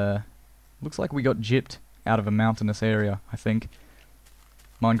 And, looks like we got gypped out of a mountainous area, I think.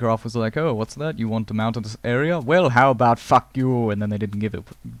 Minecraft was like, oh, what's that? You want a mountainous area? Well, how about fuck you? And then they didn't give it,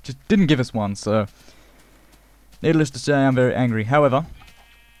 just didn't give us one, so... Needless to say, I'm very angry. However,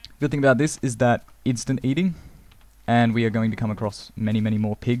 good thing about this is that instant eating, and we are going to come across many, many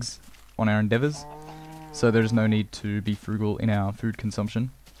more pigs on our endeavours, so there's no need to be frugal in our food consumption.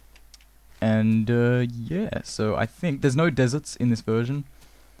 And, yeah, so I think there's no deserts in this version,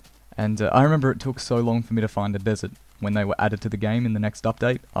 and I remember it took so long for me to find a desert when they were added to the game in the next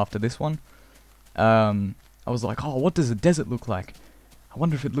update after this one. I was like, oh, what does a desert look like? I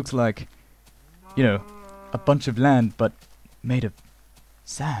wonder if it looks like, you know, a bunch of land, but made of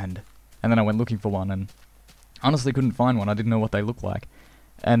sand. And then I went looking for one, and honestly couldn't find one. I didn't know what they looked like.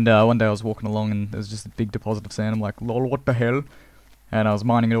 And one day I was walking along, and there was just a big deposit of sand. I'm like, lol, what the hell? And I was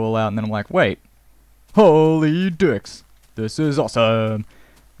mining it all out, and then I'm like, wait, holy dicks, this is awesome.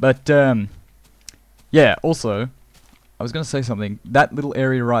 But, yeah, also, I was going to say something. That little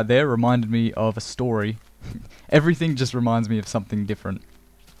area right there reminded me of a story. Everything just reminds me of something different.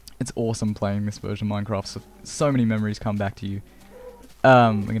 It's awesome playing this version of Minecraft. So many memories come back to you.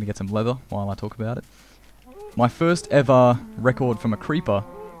 We're going to get some leather while I talk about it. My first ever record from a creeper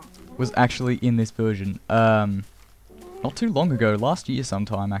was actually in this version. Not too long ago, last year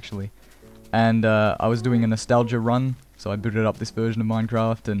sometime actually. And I was doing a nostalgia run, so I booted up this version of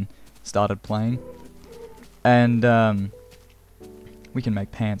Minecraft and started playing. And we can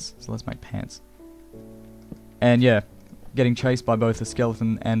make pants, so let's make pants. And yeah, getting chased by both a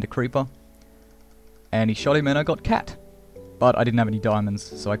skeleton and a creeper. And he shot him and I got cat. But I didn't have any diamonds,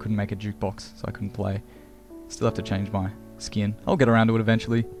 so I couldn't make a jukebox, so I couldn't play. Still have to change my skin. I'll get around to it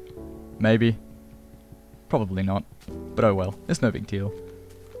eventually. Maybe. Probably not. But oh well, it's no big deal.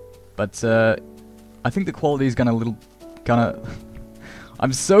 But I think the quality is gonna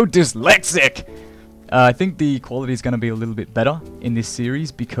I'm so dyslexic! I think the quality is going to be a little bit better in this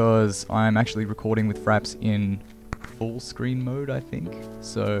series because I'm actually recording with Fraps in full screen mode, I think.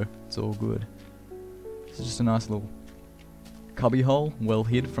 So, it's all good. This is just a nice little cubby hole, well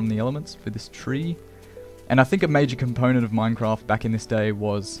hid from the elements with this tree. And I think a major component of Minecraft back in this day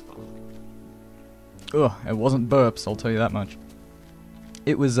was... it wasn't burps, I'll tell you that much.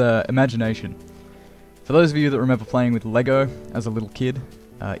 It was imagination. For those of you that remember playing with Lego as a little kid,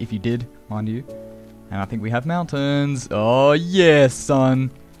 if you did, mind you, and I think we have mountains. Oh yeah, son.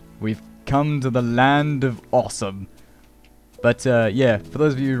 We've come to the land of awesome. But yeah, for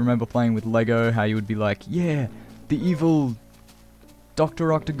those of you who remember playing with Lego, how you would be like, yeah, the evil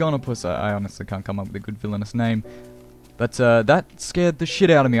Dr. Octagonopus. I honestly can't come up with a good villainous name. But that scared the shit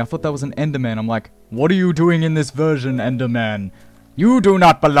out of me. I thought that was an Enderman. I'm like, What are you doing in this version, Enderman? You do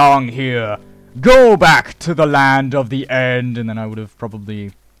not belong here. Go back to the land of the end. And then I would have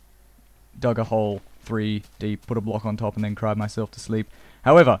probably dug a hole 3 deep, put a block on top, and then cried myself to sleep.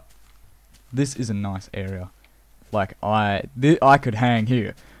 However, this is a nice area. Like, I could hang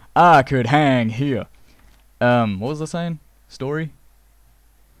here. I could hang here. What was I saying? Story?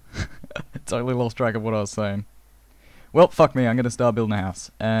 Totally lost track of what I was saying. Well, fuck me, I'm gonna start building a house.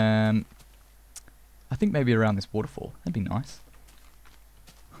 I think maybe around this waterfall. That'd be nice.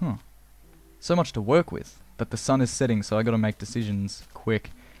 Huh. So much to work with. But the sun is setting, so I gotta make decisions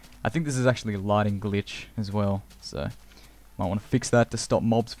quick. I think this is actually a lighting glitch as well, so might want to fix that to stop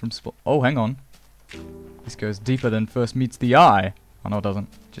mobs from oh, hang on. This goes deeper than first meets the eye. Oh, no, it doesn't.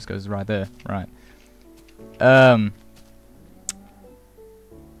 It just goes right there. Right.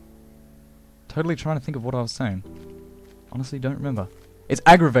 Totally trying to think of what I was saying. Honestly, don't remember. It's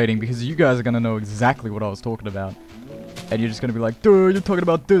aggravating because you guys are going to know exactly what I was talking about. And you're just going to be like, duh, you're talking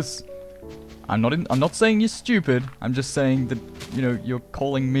about this. I'm not saying you're stupid. I'm just saying that, you know, you're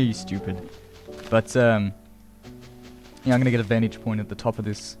calling me stupid. But, yeah, I'm going to get a vantage point at the top of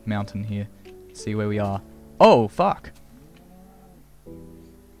this mountain here. See where we are. Oh, fuck.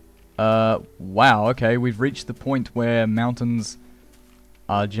 Wow, okay, we've reached the point where mountains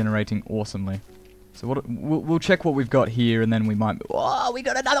are generating awesomely. So what we'll check what we've got here, and then we might... Oh, we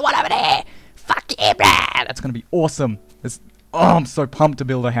got another one over there! Fuck yeah, bruh! That's gonna be awesome! Oh, I'm so pumped to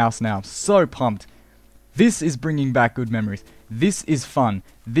build a house now. I'm so pumped. This is bringing back good memories. This is fun.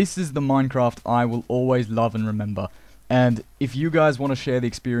 This is the Minecraft I will always love and remember. And if you guys want to share the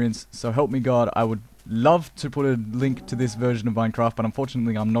experience, so help me God, I would love to put a link to this version of Minecraft, but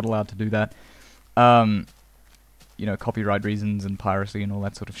unfortunately I'm not allowed to do that. You know, copyright reasons and piracy and all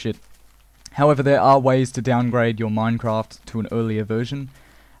that sort of shit. However, there are ways to downgrade your Minecraft to an earlier version,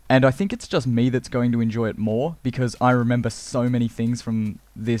 and I think it's just me that's going to enjoy it more, because I remember so many things from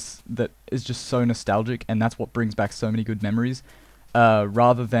this that is just so nostalgic, and that's what brings back so many good memories,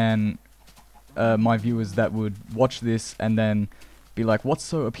 rather than my viewers that would watch this and then be like, what's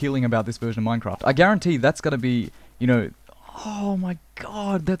so appealing about this version of Minecraft? I guarantee that's gonna be, you know, oh my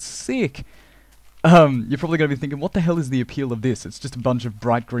god, that's sick! You're probably gonna be thinking, what the hell is the appeal of this? It's just a bunch of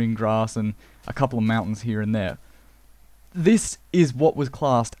bright green grass and a couple of mountains here and there. This is what was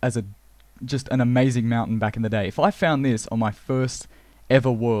classed as just an amazing mountain back in the day. If I found this on my first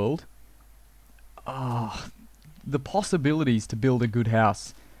ever world, the possibilities to build a good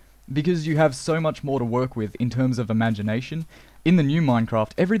house, because you have so much more to work with in terms of imagination. In the new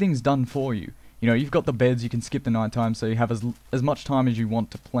Minecraft, everything's done for you. You know, you've got the beds, you can skip the night time, so you have as much time as you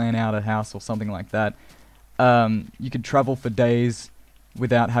want to plan out a house or something like that. You could travel for days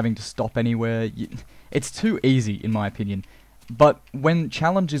without having to stop anywhere. It's too easy, in my opinion. But when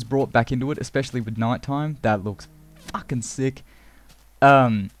challenge is brought back into it, especially with nighttime, that looks fucking sick.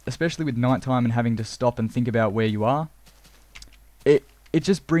 Especially with nighttime and having to stop and think about where you are. It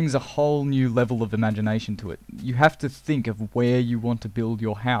just brings a whole new level of imagination to it. You have to think of where you want to build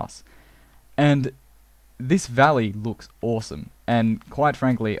your house. And this valley looks awesome. And quite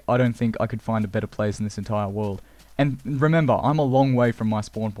frankly, I don't think I could find a better place in this entire world. And remember, I'm a long way from my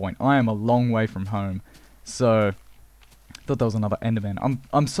spawn point. I am a long way from home. So, I thought that was another Enderman.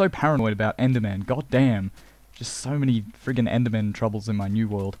 I'm so paranoid about Enderman. God damn. Just so many friggin' Enderman troubles in my new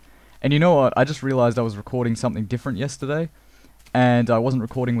world. And you know what? I just realized I was recording something different yesterday. And I wasn't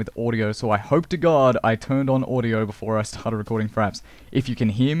recording with audio, so I hope to God I turned on audio before I started recording fraps. If you can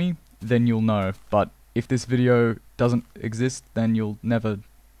hear me, then you'll know. But if this video doesn't exist, then you'll never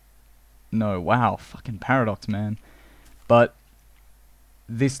know. Wow, fucking paradox, man. But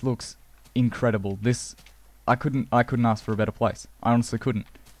this looks incredible. I couldn't ask for a better place. I honestly couldn't.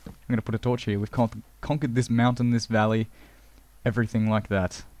 I'm gonna put a torch here. We've conquered this mountain, this valley, everything like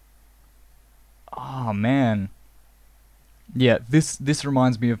that. Oh man. Yeah, this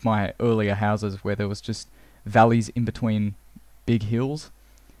reminds me of my earlier houses where there was just valleys in between big hills.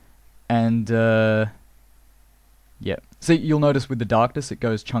 And, yeah. So you'll notice with the darkness, it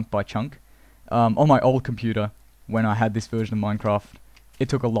goes chunk by chunk. On my old computer, when I had this version of Minecraft, it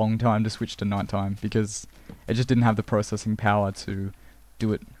took a long time to switch to nighttime because it just didn't have the processing power to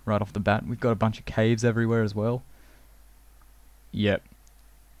do it right off the bat. We've got a bunch of caves everywhere as well. Yep.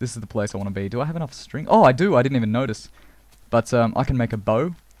 This is the place I want to be. Do I have enough string? Oh, I do. I didn't even notice. But I can make a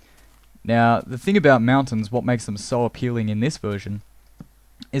bow. Now, the thing about mountains, what makes them so appealing in this version,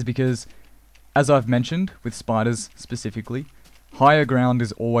 is because, as I've mentioned, with spiders specifically, higher ground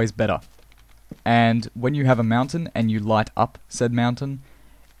is always better. And when you have a mountain and you light up said mountain,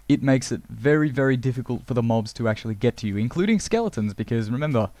 it makes it very, very difficult for the mobs to actually get to you, including skeletons, because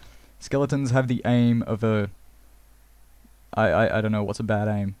remember, Skeletons have the aim of a... I don't know what's a bad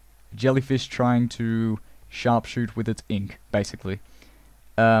aim. Jellyfish trying to sharpshoot with its ink, basically.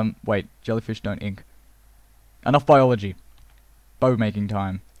 Wait, jellyfish don't ink. Enough biology. Bow making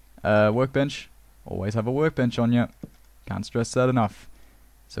time. Workbench. Always have a workbench on you. Can't stress that enough.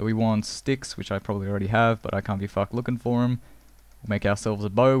 So we want sticks, which I probably already have, but I can't be fucked looking for them. We'll make ourselves a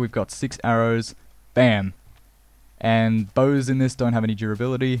bow. We've got 6 arrows. Bam. And bows in this don't have any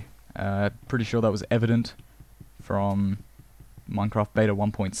durability. Pretty sure that was evident from Minecraft Beta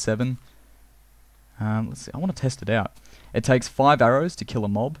 1.7. Let's see. I want to test it out. It takes 5 arrows to kill a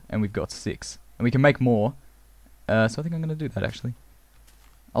mob, and we've got 6. And we can make more. So I think I'm going to do that, actually.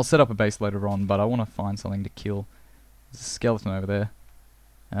 I'll set up a base later on, but I want to find something to kill. There's a skeleton over there.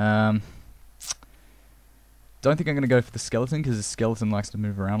 Don't think I'm going to go for the skeleton, because the skeleton likes to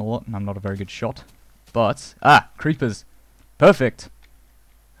move around a lot, and I'm not a very good shot. But, creepers. Perfect.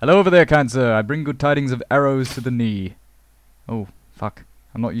 Hello over there, kind sir. I bring good tidings of arrows to the knee. Oh, fuck.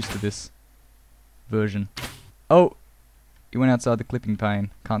 I'm not used to this version. Oh! He went outside the clipping pane.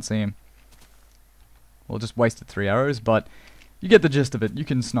 Can't see him. Well, just wasted 3 arrows, but you get the gist of it. You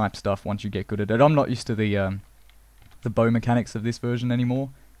can snipe stuff once you get good at it. I'm not used to the bow mechanics of this version anymore,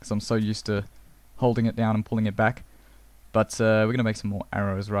 because I'm so used to holding it down and pulling it back. But we're going to make some more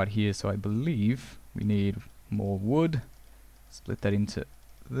arrows right here, so I believe we need more wood. Split that into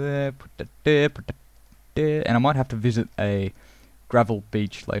there, put that there, put that there, and I might have to visit a gravel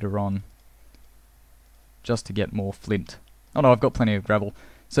beach later on, just to get more flint. Oh no, I've got plenty of gravel.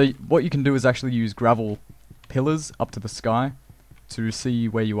 So what you can do is actually use gravel pillars up to the sky to see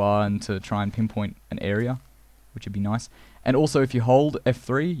where you are and to try and pinpoint an area, which would be nice. And also if you hold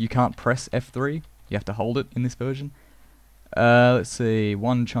F3, you can't press F3, you have to hold it in this version. Let's see,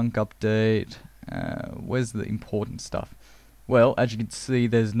 one chunk update. Where's the important stuff? Well, as you can see,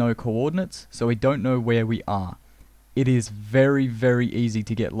 there's no coordinates, so we don't know where we are. It is very, very easy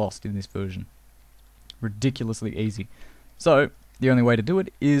to get lost in this version. Ridiculously easy. So, the only way to do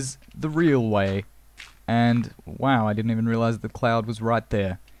it is the real way. And, wow, I didn't even realize the cloud was right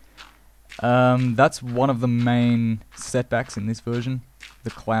there. That's one of the main setbacks in this version.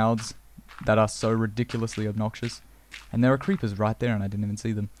 The clouds that are so ridiculously obnoxious. And there are creepers right there, and I didn't even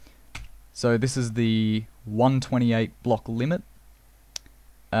see them. So this is the 128 block limit.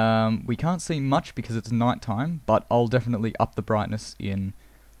 We can't see much because it's night time, but I'll definitely up the brightness in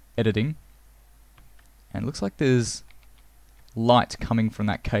editing. And it looks like there's light coming from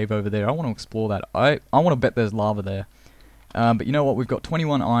that cave over there. I want to explore that. I want to bet there's lava there. But you know what? We've got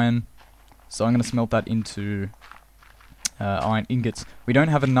 21 iron, so I'm going to smelt that into iron ingots. We don't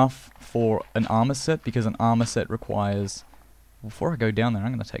have enough for an armor set because an armor set requires... Before I go down there,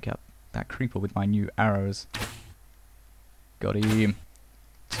 I'm going to take out that creeper with my new arrows. Got him.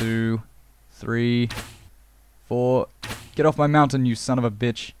 2, 3, 4. Get off my mountain, you son of a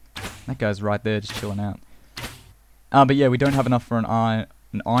bitch. That guy's right there, just chilling out. But yeah, we don't have enough for an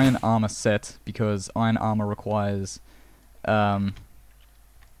iron armor set because iron armor requires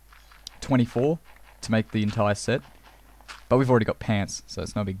 24 to make the entire set. But we've already got pants, so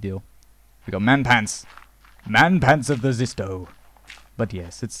it's no big deal. We got man pants. Man pants of the Zisto. But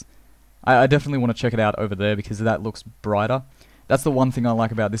yes, it's... I definitely want to check it out over there because that looks brighter. That's the one thing I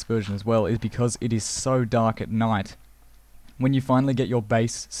like about this version as well, is because it is so dark at night. When you finally get your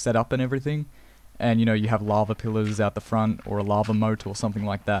base set up and everything, and you know you have lava pillars out the front or a lava moat or something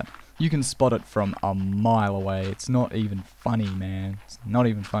like that, you can spot it from a mile away. It's not even funny, man. It's not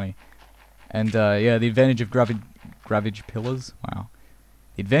even funny. And yeah, the advantage of gravage pillars, wow.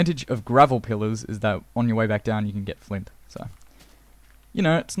 The advantage of gravel pillars is that on your way back down you can get flint. So, you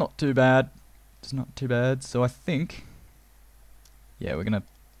know, it's not too bad. It's not too bad. So I think, yeah, we're gonna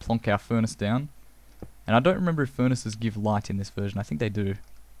plonk our furnace down. And I don't remember if furnaces give light in this version. I think they do.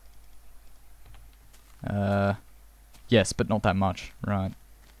 Yes, but not that much. Right.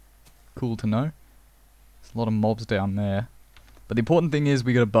 Cool to know. There's a lot of mobs down there. But the important thing is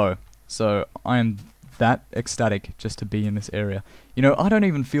we got a bow. So I am that ecstatic just to be in this area. You know, I don't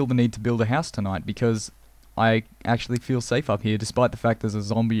even feel the need to build a house tonight because I actually feel safe up here despite the fact there's a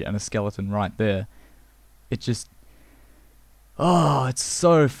zombie and a skeleton right there. It just... Oh, it's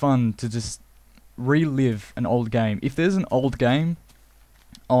so fun to just relive an old game. If there's an old game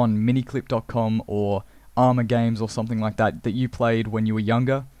on miniclip.com or Armor Games or something like that that you played when you were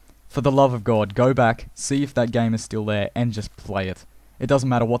younger, for the love of God, go back, see if that game is still there, and just play it. It doesn't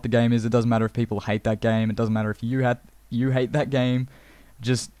matter what the game is, it doesn't matter if people hate that game, it doesn't matter if you hate that game,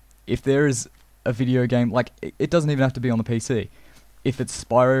 just, if there is a video game, like, it doesn't even have to be on the PC. If it's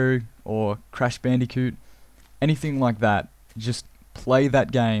Spyro or Crash Bandicoot, anything like that, just play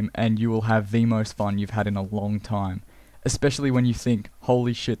that game and you will have the most fun you've had in a long time. Especially when you think,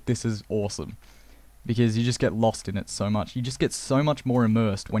 holy shit, this is awesome. Because you just get lost in it so much. You just get so much more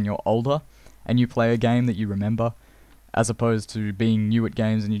immersed when you're older and you play a game that you remember, as opposed to being new at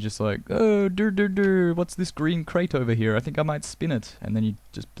games and you're just like, oh, what's this green crate over here? I think I might spin it. And then it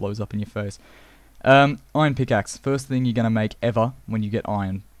just blows up in your face. Iron pickaxe. First thing you're going to make ever when you get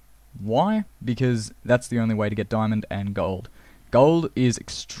iron. Why? Because that's the only way to get diamond and gold. Gold is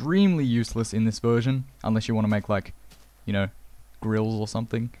extremely useless in this version, unless you want to make, like, you know, grills or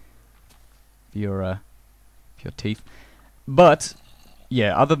something for your teeth. But,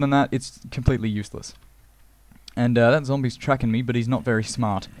 yeah, other than that, it's completely useless. And that zombie's tracking me, but he's not very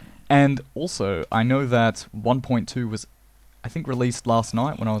smart. And also, I know that 1.2 was, I think, released last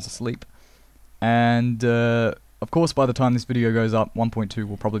night when I was asleep. And, of course, by the time this video goes up, 1.2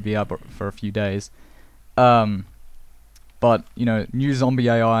 will probably be out for a few days. But, you know, new zombie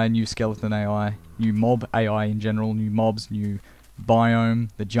AI, new skeleton AI, new mob AI in general, new mobs, new biome,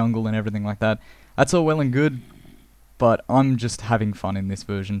 the jungle and everything like that. That's all well and good, but I'm just having fun in this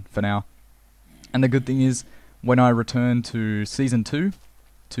version for now. And the good thing is, when I return to Season 2,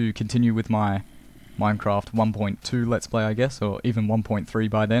 to continue with my Minecraft 1.2 Let's Play, I guess, or even 1.3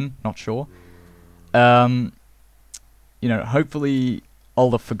 by then, not sure. You know, hopefully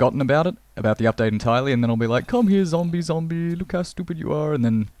I'll have forgotten about it, about the update entirely, and then I'll be like, come here, zombie, zombie, look how stupid you are, and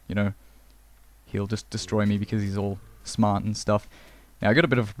then, you know, he'll just destroy me because he's all smart and stuff. Now, I got a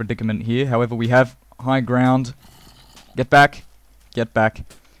bit of a predicament here, however, we have high ground. Get back, get back.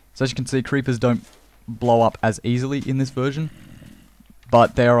 So as you can see, creepers don't blow up as easily in this version,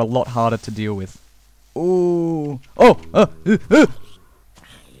 but they are a lot harder to deal with. Ooh! Oh!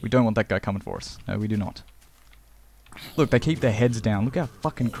 We don't want that guy coming for us. No, we do not. Look, they keep their heads down. Look how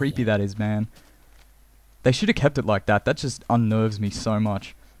fucking creepy that is, man. They should have kept it like that. That just unnerves me so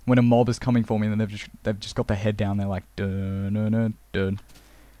much. When a mob is coming for me and they've just got their head down, they're like, dun, dun, dun, dun.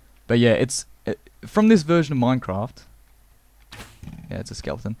 But yeah, from this version of Minecraft. Yeah, it's a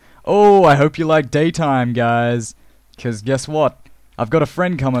skeleton. Oh, I hope you like daytime, guys. Because guess what? I've got a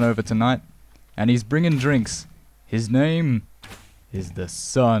friend coming over tonight, and he's bringing drinks. His name is the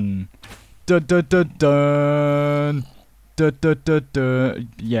sun. Dun dun dun dun. Dun dun dun dun.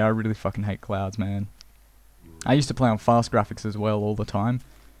 Yeah, I really fucking hate clouds, man. I used to play on fast graphics as well all the time,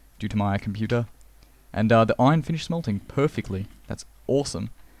 due to my computer. And the iron finished smelting perfectly. That's awesome.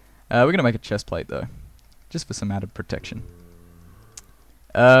 We're gonna make a chest plate though, just for some added protection.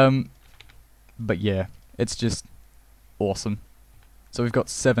 But yeah, it's just awesome. So we've got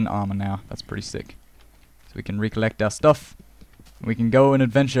 7 armor now. That's pretty sick. So we can recollect our stuff. We can go and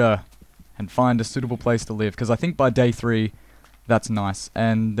adventure and find a suitable place to live. Because I think by day 3, that's nice.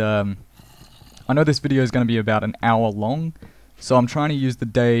 And I know this video is going to be about an hour long. So I'm trying to use the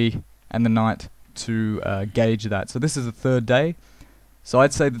day and the night to gauge that. So this is the 3rd day. So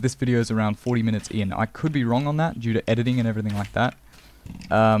I'd say that this video is around 40 minutes in. I could be wrong on that due to editing and everything like that.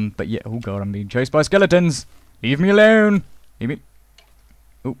 But yeah, oh god, I'm being chased by skeletons. Leave me alone. Leave me.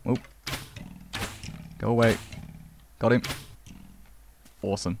 Oh, oh. Go away. Got him.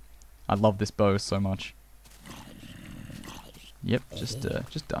 Awesome. I love this bow so much. Yep, just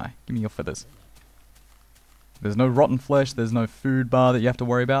die. Give me your feathers. There's no rotten flesh. There's no food bar that you have to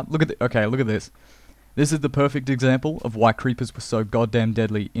worry about. Look at okay, look at this. This is the perfect example of why creepers were so goddamn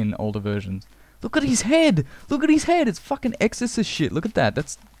deadly in older versions. Look at his head! Look at his head! It's fucking Exorcist shit. Look at that.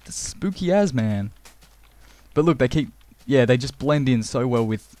 That's spooky as, man. But look, they just blend in so well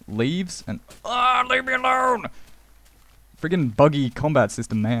with leaves and... Ah, leave me alone! Friggin' buggy combat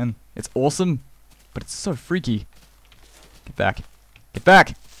system, man. It's awesome, but it's so freaky. Get back. Get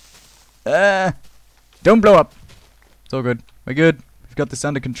back! Don't blow up! It's all good. We're good. We've got this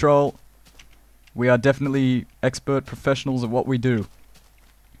under control. We are definitely expert professionals at what we do.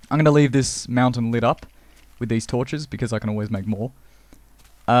 I'm going to leave this mountain lit up with these torches because I can always make more.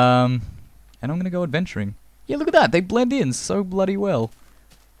 And I'm going to go adventuring. Yeah, look at that. They blend in so bloody well.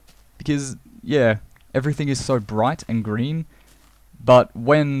 Because, yeah, everything is so bright and green. But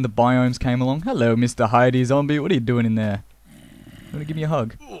when the biomes came along... Hello, Mr. Heidi Zombie. What are you doing in there? You want to give me a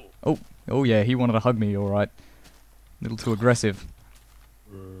hug? Oh yeah, he wanted to hug me, alright. A little too aggressive.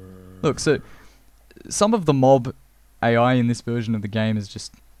 Look, so... Some of the mob AI in this version of the game is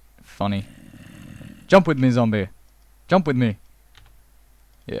just funny. Jump with me, zombie. Jump with me.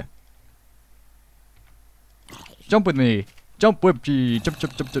 Yeah. Jump with me. Jump with chi. Jump,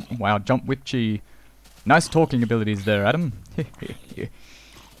 jump, jump, jump. Wow, jump with chi. Nice talking abilities there, Adam.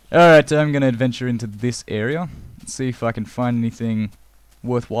 Alright, I'm gonna adventure into this area. Let's see if I can find anything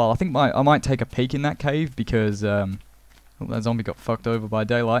worthwhile. I think I might take a peek in that cave because I Oh, that zombie got fucked over by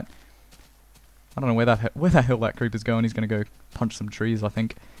daylight. I don't know where the hell that creeper's going. He's gonna go punch some trees, I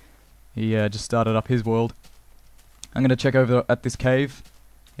think. He just started up his world. I'm gonna check over at this cave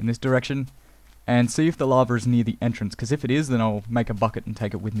in this direction and see if the lava is near the entrance, because if it is, then I'll make a bucket and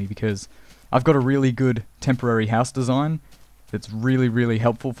take it with me, because I've got a really good temporary house design that's really, really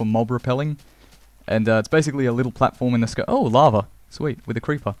helpful for mob repelling. And it's basically a little platform in the sky. Oh, lava. Sweet, with a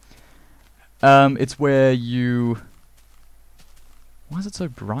creeper. It's where you... Why is it so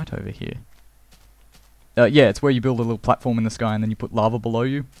bright over here? Yeah, it's where you build a little platform in the sky and then you put lava below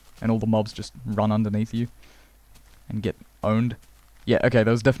you, and all the mobs just run underneath you and get owned. Yeah, okay,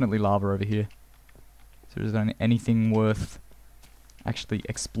 there was definitely lava over here. So is there anything worth actually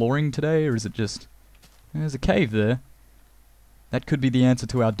exploring today, or is it just... There's a cave there. That could be the answer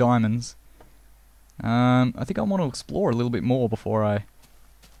to our diamonds. I think I want to explore a little bit more before I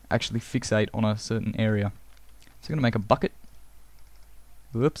actually fixate on a certain area. So I'm going to make a bucket.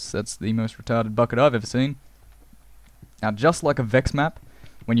 Whoops, that's the most retarded bucket I've ever seen. Now, just like a Vex map,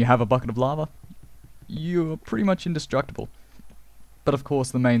 when you have a bucket of lava, you're pretty much indestructible. But of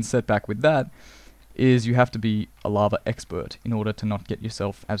course, the main setback with that is you have to be a lava expert in order to not get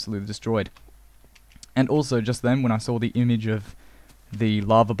yourself absolutely destroyed. And also, just then, when I saw the image of the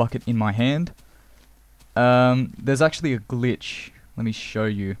lava bucket in my hand, there's actually a glitch. Let me show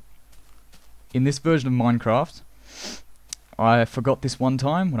you. In this version of Minecraft, I forgot this one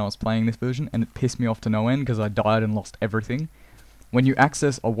time when I was playing this version, and it pissed me off to no end because I died and lost everything. When you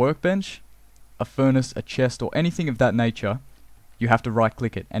access a workbench, a furnace, a chest, or anything of that nature, you have to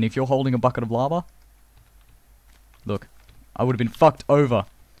right-click it. And if you're holding a bucket of lava, look, I would have been fucked over.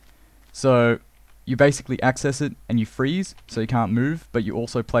 So you basically access it and you freeze, so you can't move, but you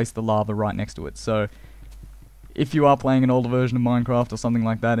also place the lava right next to it. So if you are playing an older version of Minecraft or something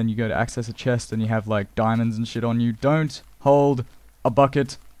like that, and you go to access a chest and you have like diamonds and shit on you, don't hold a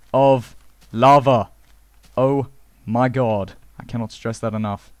bucket of lava. Oh my god. I cannot stress that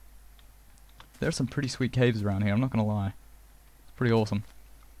enough. There are some pretty sweet caves around here, I'm not gonna lie. It's pretty awesome.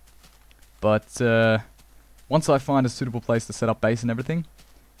 But once I find a suitable place to set up base and everything,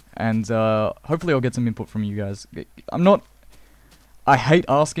 and hopefully I'll get some input from you guys. I hate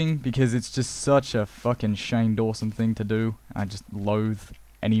asking because it's just such a fucking Shane Dawson thing to do. I just loathe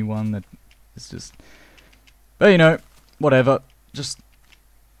anyone that is just... But you know, whatever. Just,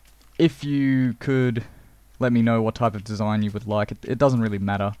 if you could let me know what type of design you would like. It doesn't really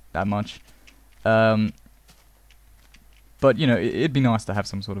matter that much. But you know, it'd be nice to have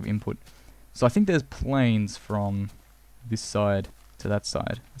some sort of input. So I think there's planes from this side to that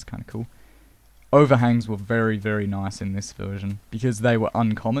side. That's kind of cool. Overhangs were very, very nice in this version because they were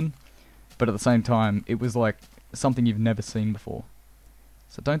uncommon, but at the same time, it was like something you've never seen before.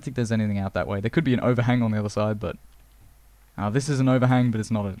 So I don't think there's anything out that way. There could be an overhang on the other side, but this is an overhang, but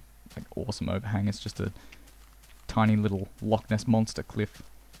it's not a awesome overhang. It's just a tiny little Loch Ness monster cliff,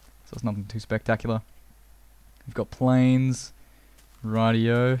 so it's nothing too spectacular. We've got plains,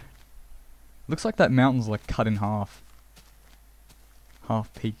 rightio. Looks like that mountain's like cut in half.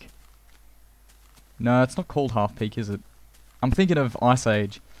 Half peak. No, it's not called Half Peak, is it? I'm thinking of Ice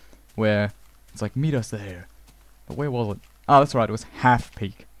Age, where it's like, meet us there. But where was it? Oh, that's right, it was Half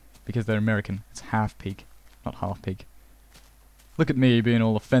Peak. Because they're American. It's Half Peak, not Half Peak. Look at me being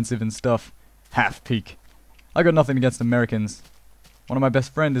all offensive and stuff. Half Peak. I got nothing against Americans. One of my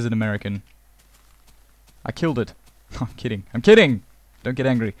best friends is an American. I killed it. I'm kidding. I'm kidding! Don't get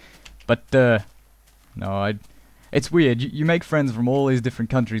angry. But, no, it's weird. You make friends from all these different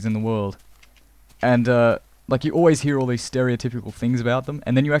countries in the world. And, like, you always hear all these stereotypical things about them,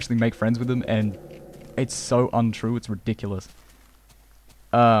 and then you actually make friends with them, and it's so untrue, it's ridiculous.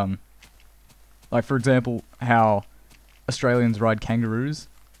 Like, for example, how Australians ride kangaroos.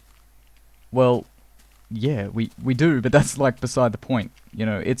 Well, yeah, we do, but that's, like, beside the point. You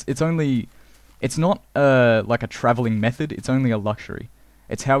know, it's not, like a travelling method, it's only a luxury.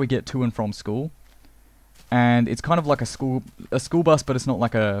 It's how we get to and from school. And it's kind of like a school bus, but it's not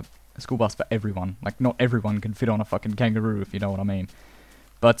like a school bus for everyone. Like, not everyone can fit on a fucking kangaroo, if you know what I mean.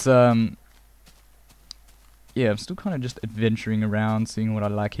 But, yeah, I'm still kind of just adventuring around, seeing what I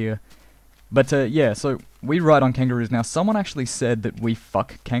like here. But, yeah, so we ride on kangaroos. Now, someone actually said that we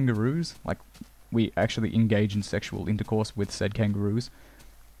fuck kangaroos. Like, we actually engage in sexual intercourse with said kangaroos.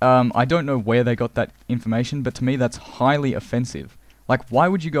 I don't know where they got that information, but to me that's highly offensive. Like, why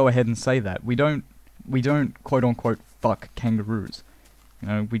would you go ahead and say that? We don't quote-unquote fuck kangaroos. You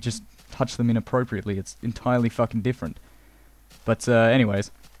know, we just touch them inappropriately. It's entirely fucking different. But,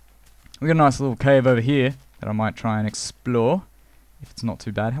 anyways. We got a nice little cave over here that I might try and explore. If it's not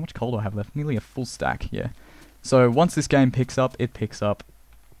too bad. How much coal do I have left? Nearly a full stack, yeah. So once this game picks up, it picks up.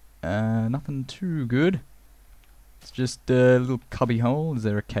 Nothing too good. It's just a little cubby hole. Is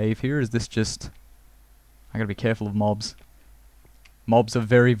there a cave here? Is this just... I gotta be careful of mobs. Mobs are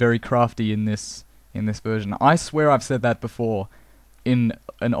very, very crafty in this version. I swear I've said that before in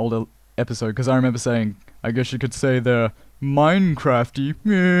an older episode, because I remember saying, I guess you could say they're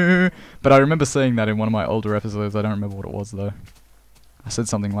Minecrafty. But I remember saying that in one of my older episodes. I don't remember what it was though. I said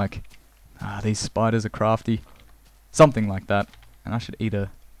something like, these spiders are crafty. Something like that. And I should eat a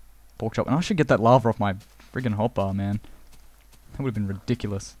pork chop. And I should get that lava off my friggin' hotbar, man. That would have been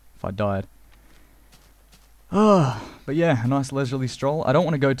ridiculous if I died. But yeah, a nice leisurely stroll. I don't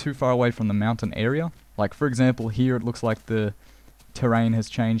want to go too far away from the mountain area. Like, for example, here it looks like the terrain has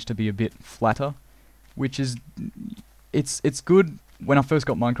changed to be a bit flatter, which is... It's good. When I first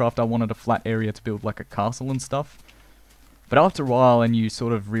got Minecraft, I wanted a flat area to build like a castle and stuff. But after a while, and you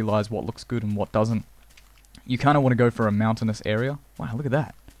sort of realize what looks good and what doesn't, you kind of want to go for a mountainous area. Wow, look at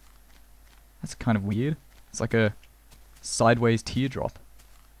that. That's kind of weird. It's like a sideways teardrop.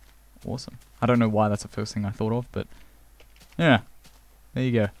 Awesome. I don't know why that's the first thing I thought of, but yeah, there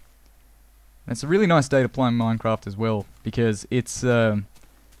you go. And it's a really nice day to play Minecraft as well, because it's, I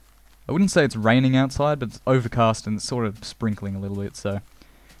wouldn't say it's raining outside, but it's overcast and it's sort of sprinkling a little bit, so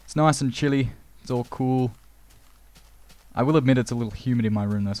it's nice and chilly. It's all cool. I will admit it's a little humid in my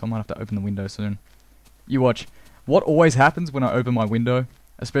room though, so I might have to open the window soon. You watch. What always happens when I open my window,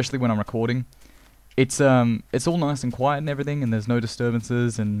 especially when I'm recording, it's all nice and quiet and everything, and there's no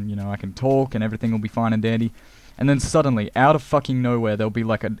disturbances, and you know I can talk and everything will be fine and dandy. And then suddenly, out of fucking nowhere, there'll be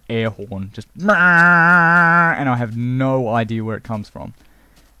like an air horn, just and I have no idea where it comes from.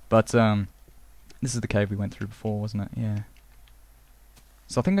 But this is the cave we went through before, wasn't it? Yeah.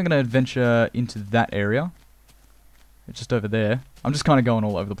 So I think I'm gonna adventure into that area. It's just over there. I'm just kind of going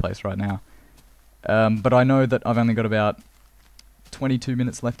all over the place right now. But I know that I've only got about 22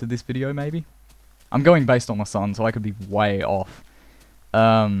 minutes left of this video, maybe. I'm going based on the sun, so I could be way off.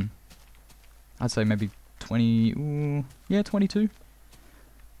 I'd say maybe 20... Ooh, yeah, 22.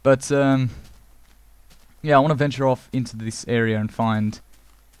 But, yeah, I want to venture off into this area and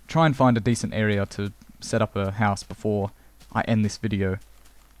try and find a decent area to set up a house before I end this video.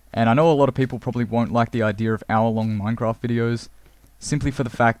 And I know a lot of people probably won't like the idea of hour-long Minecraft videos, simply for the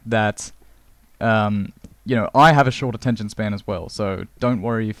fact that, you know, I have a short attention span as well, so don't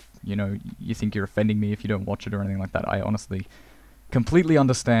worry if, you know, you think you're offending me if you don't watch it or anything like that. I honestly completely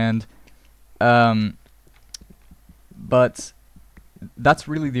understand. But that's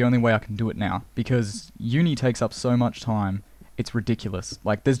really the only way I can do it now, because uni takes up so much time, it's ridiculous.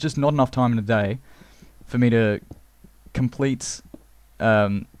 Like, there's just not enough time in a day for me to complete,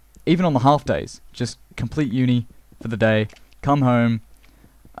 even on the half days, just complete uni for the day, come home,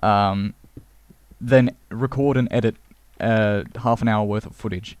 then record and edit half an hour worth of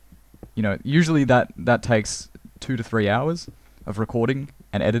footage. You know, usually that takes 2 to 3 hours of recording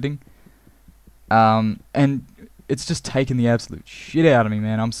and editing. And it's just taken the absolute shit out of me,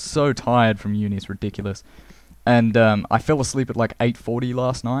 man. I'm so tired from uni, it's ridiculous. And I fell asleep at like 8:40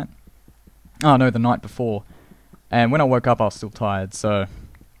 last night. Oh no, the night before. And when I woke up I was still tired, so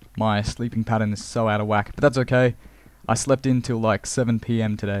my sleeping pattern is so out of whack. But that's okay. I slept in till like 7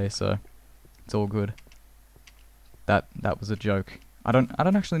 PM today, so it's all good. That was a joke. I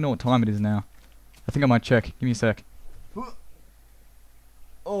don't actually know what time it is now. I think I might check. Give me a sec.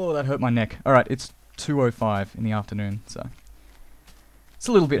 Oh, that hurt my neck. Alright, it's 2:05 in the afternoon, so it's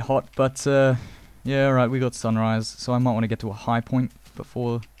a little bit hot, but yeah, alright, we got sunrise, so I might want to get to a high point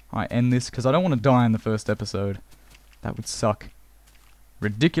before I end this, because I don't want to die in the first episode. That would suck.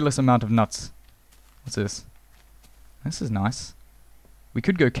 Ridiculous amount of nuts. What's this? This is nice. We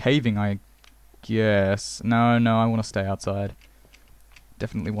could go caving, I guess. No, I want to stay outside.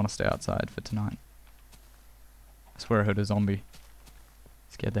 Definitely want to stay outside for tonight. I swear I heard a zombie.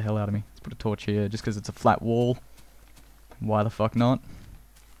 Scared the hell out of me. Let's put a torch here, just because it's a flat wall. Why the fuck not?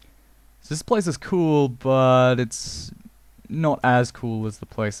 So this place is cool, but it's not as cool as the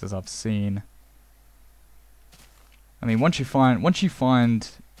places I've seen. I mean, once you find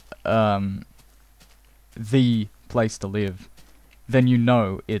the place to live, then you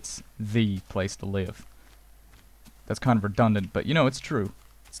know it's the place to live. That's kind of redundant, but you know, it's true.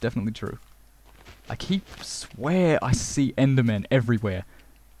 It's definitely true. I swear I see Endermen everywhere.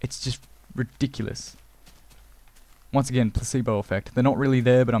 It's just ridiculous. Once again, placebo effect. They're not really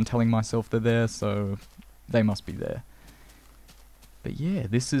there, but I'm telling myself they're there, so they must be there. But yeah,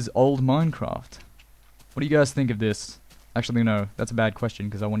 this is old Minecraft. What do you guys think of this? Actually, no, that's a bad question,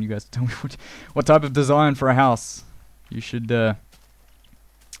 because I want you guys to tell me what type of design for a house you should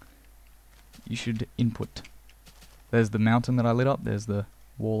input. There's the mountain that I lit up. There's the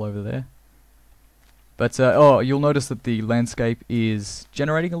wall over there. But, oh, you'll notice that the landscape is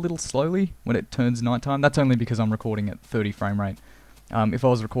generating a little slowly when it turns nighttime. That's only because I'm recording at 30 frame rate. If I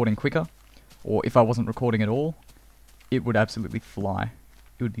was recording quicker, or if I wasn't recording at all, it would absolutely fly.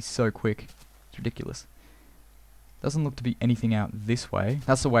 It would be so quick. It's ridiculous. Doesn't look to be anything out this way.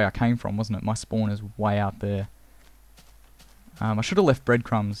 That's the way I came from, wasn't it? My spawn is way out there. I should have left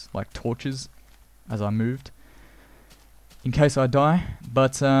breadcrumbs, like torches, as I moved, in case I die.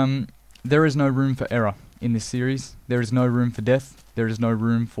 But there is no room for error in this series. There is no room for death. There is no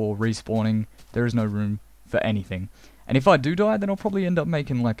room for respawning. There is no room for anything. And if I do die, then I'll probably end up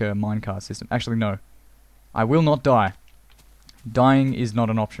making like a minecart system. Actually, no. I will not die. Dying is not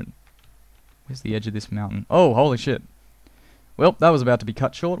an option. Where's the edge of this mountain? Oh, holy shit. Well, that was about to be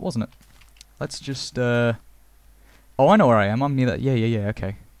cut short, wasn't it? Let's just, oh, I know where I am. I'm near that. Yeah,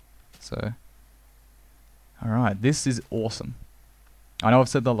 okay. So, alright, this is awesome. I know I've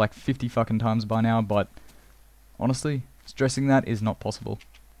said that like 50 fucking times by now, but honestly, stressing that is not possible.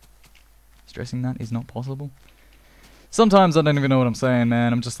 Stressing that is not possible. Sometimes I don't even know what I'm saying,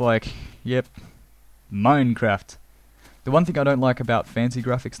 man. I'm just like, yep, Minecraft. The one thing I don't like about fancy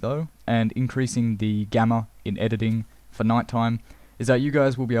graphics though, and increasing the gamma in editing for nighttime, is that you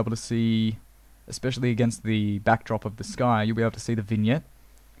guys will be able to see, especially against the backdrop of the sky, you'll be able to see the vignette.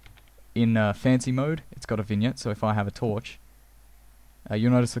 In fancy mode, it's got a vignette, so if I have a torch,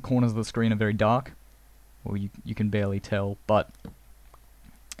 you'll notice the corners of the screen are very dark. Well, you can barely tell, but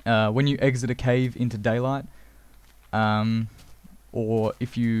when you exit a cave into daylight, or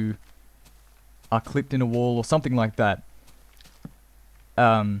if you are clipped in a wall or something like that,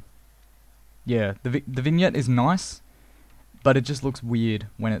 yeah, the vignette is nice, but it just looks weird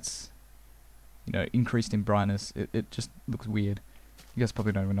when it's, you know, increased in brightness. It just looks weird. You guys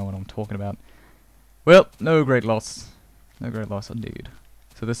probably don't even know what I'm talking about. Well, no great loss. No great loss indeed.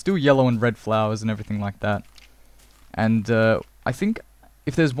 So there's still yellow and red flowers and everything like that. And I think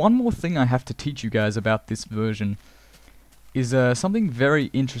if there's one more thing I have to teach you guys about this version, is something very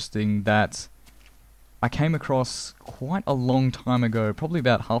interesting that I came across quite a long time ago, probably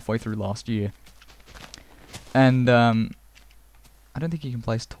about halfway through last year. And I don't think you can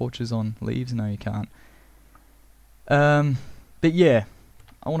place torches on leaves. No, you can't. But yeah,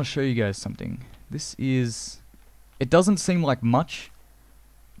 I want to show you guys something. This is... It doesn't seem like much,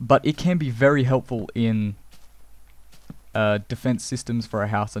 but it can be very helpful in defense systems for a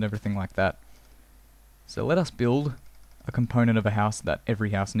house and everything like that. So let us build a component of a house that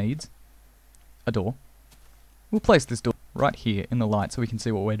every house needs. A door. We'll place this door right here in the light so we can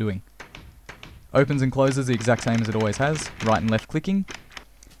see what we're doing. Opens and closes the exact same as it always has, right and left clicking.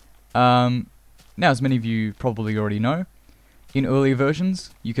 Now, as many of you probably already know, in earlier versions,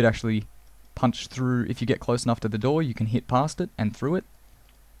 you could actually punch through. If you get close enough to the door, you can hit past it and through it.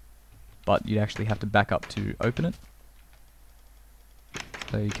 But you'd actually have to back up to open it.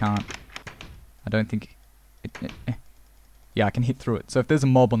 So you can't. I don't think... Yeah, I can hit through it. So if there's a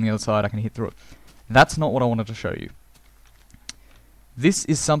mob on the other side, I can hit through it. That's not what I wanted to show you. This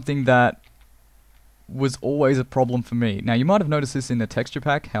is something that was always a problem for me. Now, you might have noticed this in the texture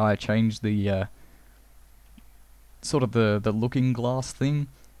pack, how I changed the sort of the looking glass thing.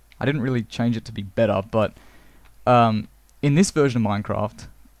 I didn't really change it to be better, but in this version of Minecraft,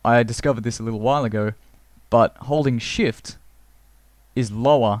 I discovered this a little while ago, but holding shift is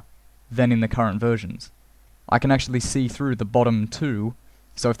lower than in the current versions. I can actually see through the bottom two,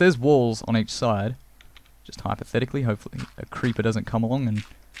 so if there's walls on each side, just hypothetically, hopefully a creeper doesn't come along and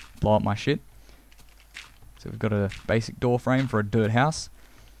blow up my shit. So we've got a basic door frame for a dirt house,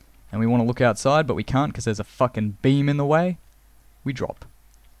 and we want to look outside, but we can't because there's a fucking beam in the way. We drop.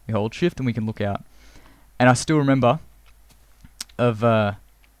 We hold shift and we can look out. And I still remember of,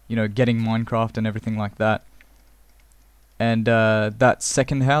 you know, getting Minecraft and everything like that. And that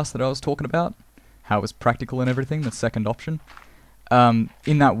second house that I was talking about, how it was practical and everything, the second option,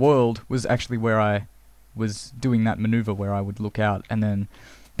 in that world was actually where I was doing that maneuver where I would look out. And then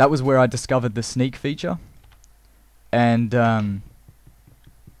that was where I discovered the sneak feature. And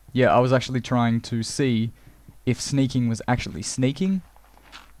yeah, I was actually trying to see if sneaking was actually sneaking,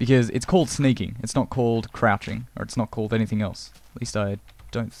 because it's called sneaking, it's not called crouching, or it's not called anything else. At least I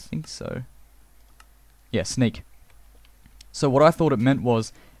don't think so. Yeah, sneak. So what I thought it meant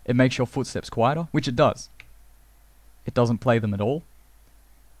was it makes your footsteps quieter, which it does. It doesn't play them at all.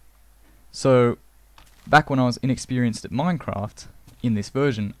 So back when I was inexperienced at Minecraft in this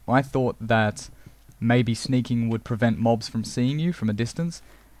version, I thought that maybe sneaking would prevent mobs from seeing you from a distance,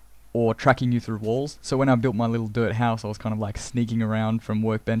 or tracking you through walls. So when I built my little dirt house, I was kind of like sneaking around from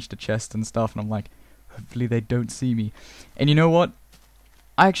workbench to chest and stuff, and I'm like, Hopefully they don't see me. And you know what?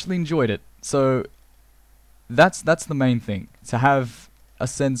 I actually enjoyed it. So that's the main thing. To have a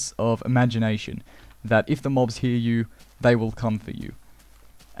sense of imagination. That if the mobs hear you, they will come for you.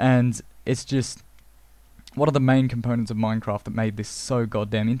 And it's just... one of the main components of Minecraft that made this so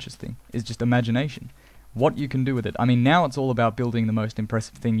goddamn interesting is just imagination. What you can do with it. I mean, now it's all about building the most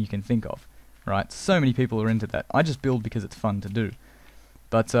impressive thing you can think of. Right? So many people are into that. I just build because it's fun to do.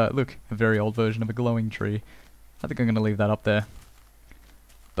 But, look, a very old version of a glowing tree. I think I'm going to leave that up there.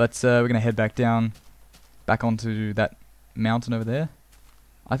 But, we're going to head back down, back onto that mountain over there.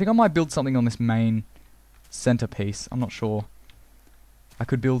 I think I might build something on this main centerpiece. I'm not sure. I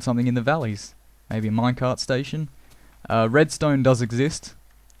could build something in the valleys. Maybe a minecart station. Redstone does exist,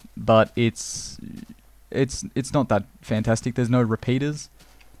 but it's not that fantastic. There's no repeaters.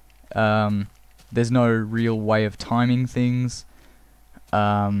 There's no real way of timing things.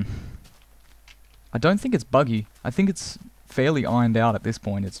 I don't think it's buggy. I think it's fairly ironed out at this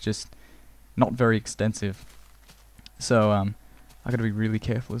point. It's just not very extensive. So, I gotta be really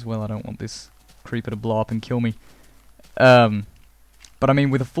careful as well. I don't want this creeper to blow up and kill me. But I mean,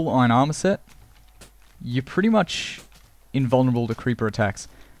 with a full iron armor set, you're pretty much invulnerable to creeper attacks.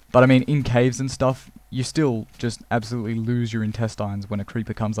 But I mean, in caves and stuff, you still just absolutely lose your intestines when a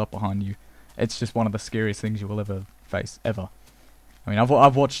creeper comes up behind you. It's just one of the scariest things you will ever face, ever. I mean,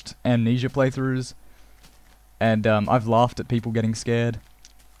 I've watched Amnesia playthroughs, and I've laughed at people getting scared.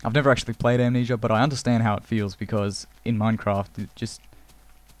 I've never actually played Amnesia, but I understand how it feels, because in Minecraft,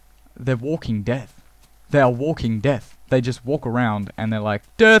 they're walking death. They are walking death. They just walk around, and they're like,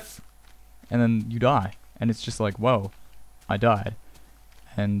 death! And then you die. And it's just like, whoa, I died.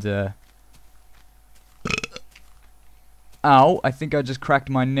 And, ow, I think I just cracked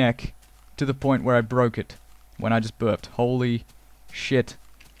my neck to the point where I broke it when I just burped. Holy shit.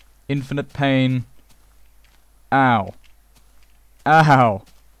 Infinite pain. Ow. Ow.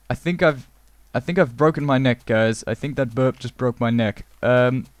 I think I've broken my neck, guys. I think that burp just broke my neck.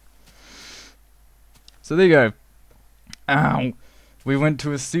 So there you go. Ow. We went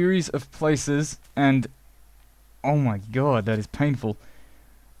to a series of places and... oh my god, that is painful.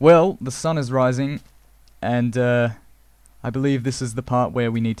 Well, the sun is rising, and I believe this is the part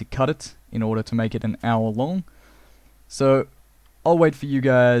where we need to cut it in order to make it an hour long. So, I'll wait for you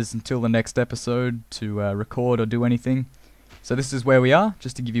guys until the next episode to record or do anything. So this is where we are,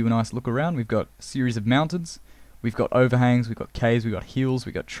 just to give you a nice look around. We've got a series of mountains, we've got overhangs, we've got caves, we've got hills,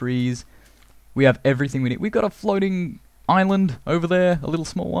 we've got trees. We have everything we need. We've got a floating island over there, a little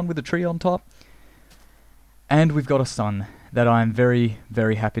small one with a tree on top. And we've got a sun that I'm very,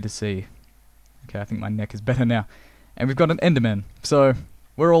 very happy to see. Okay, I think my neck is better now. And we've got an Enderman. So,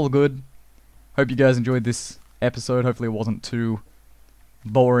 we're all good. Hope you guys enjoyed this episode. Hopefully it wasn't too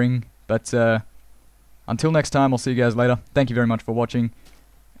boring. But, until next time, I'll see you guys later. Thank you very much for watching.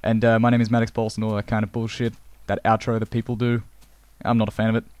 And, my name is Matixpulse and all that kind of bullshit. That outro that people do. I'm not a fan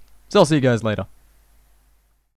of it. So I'll see you guys later.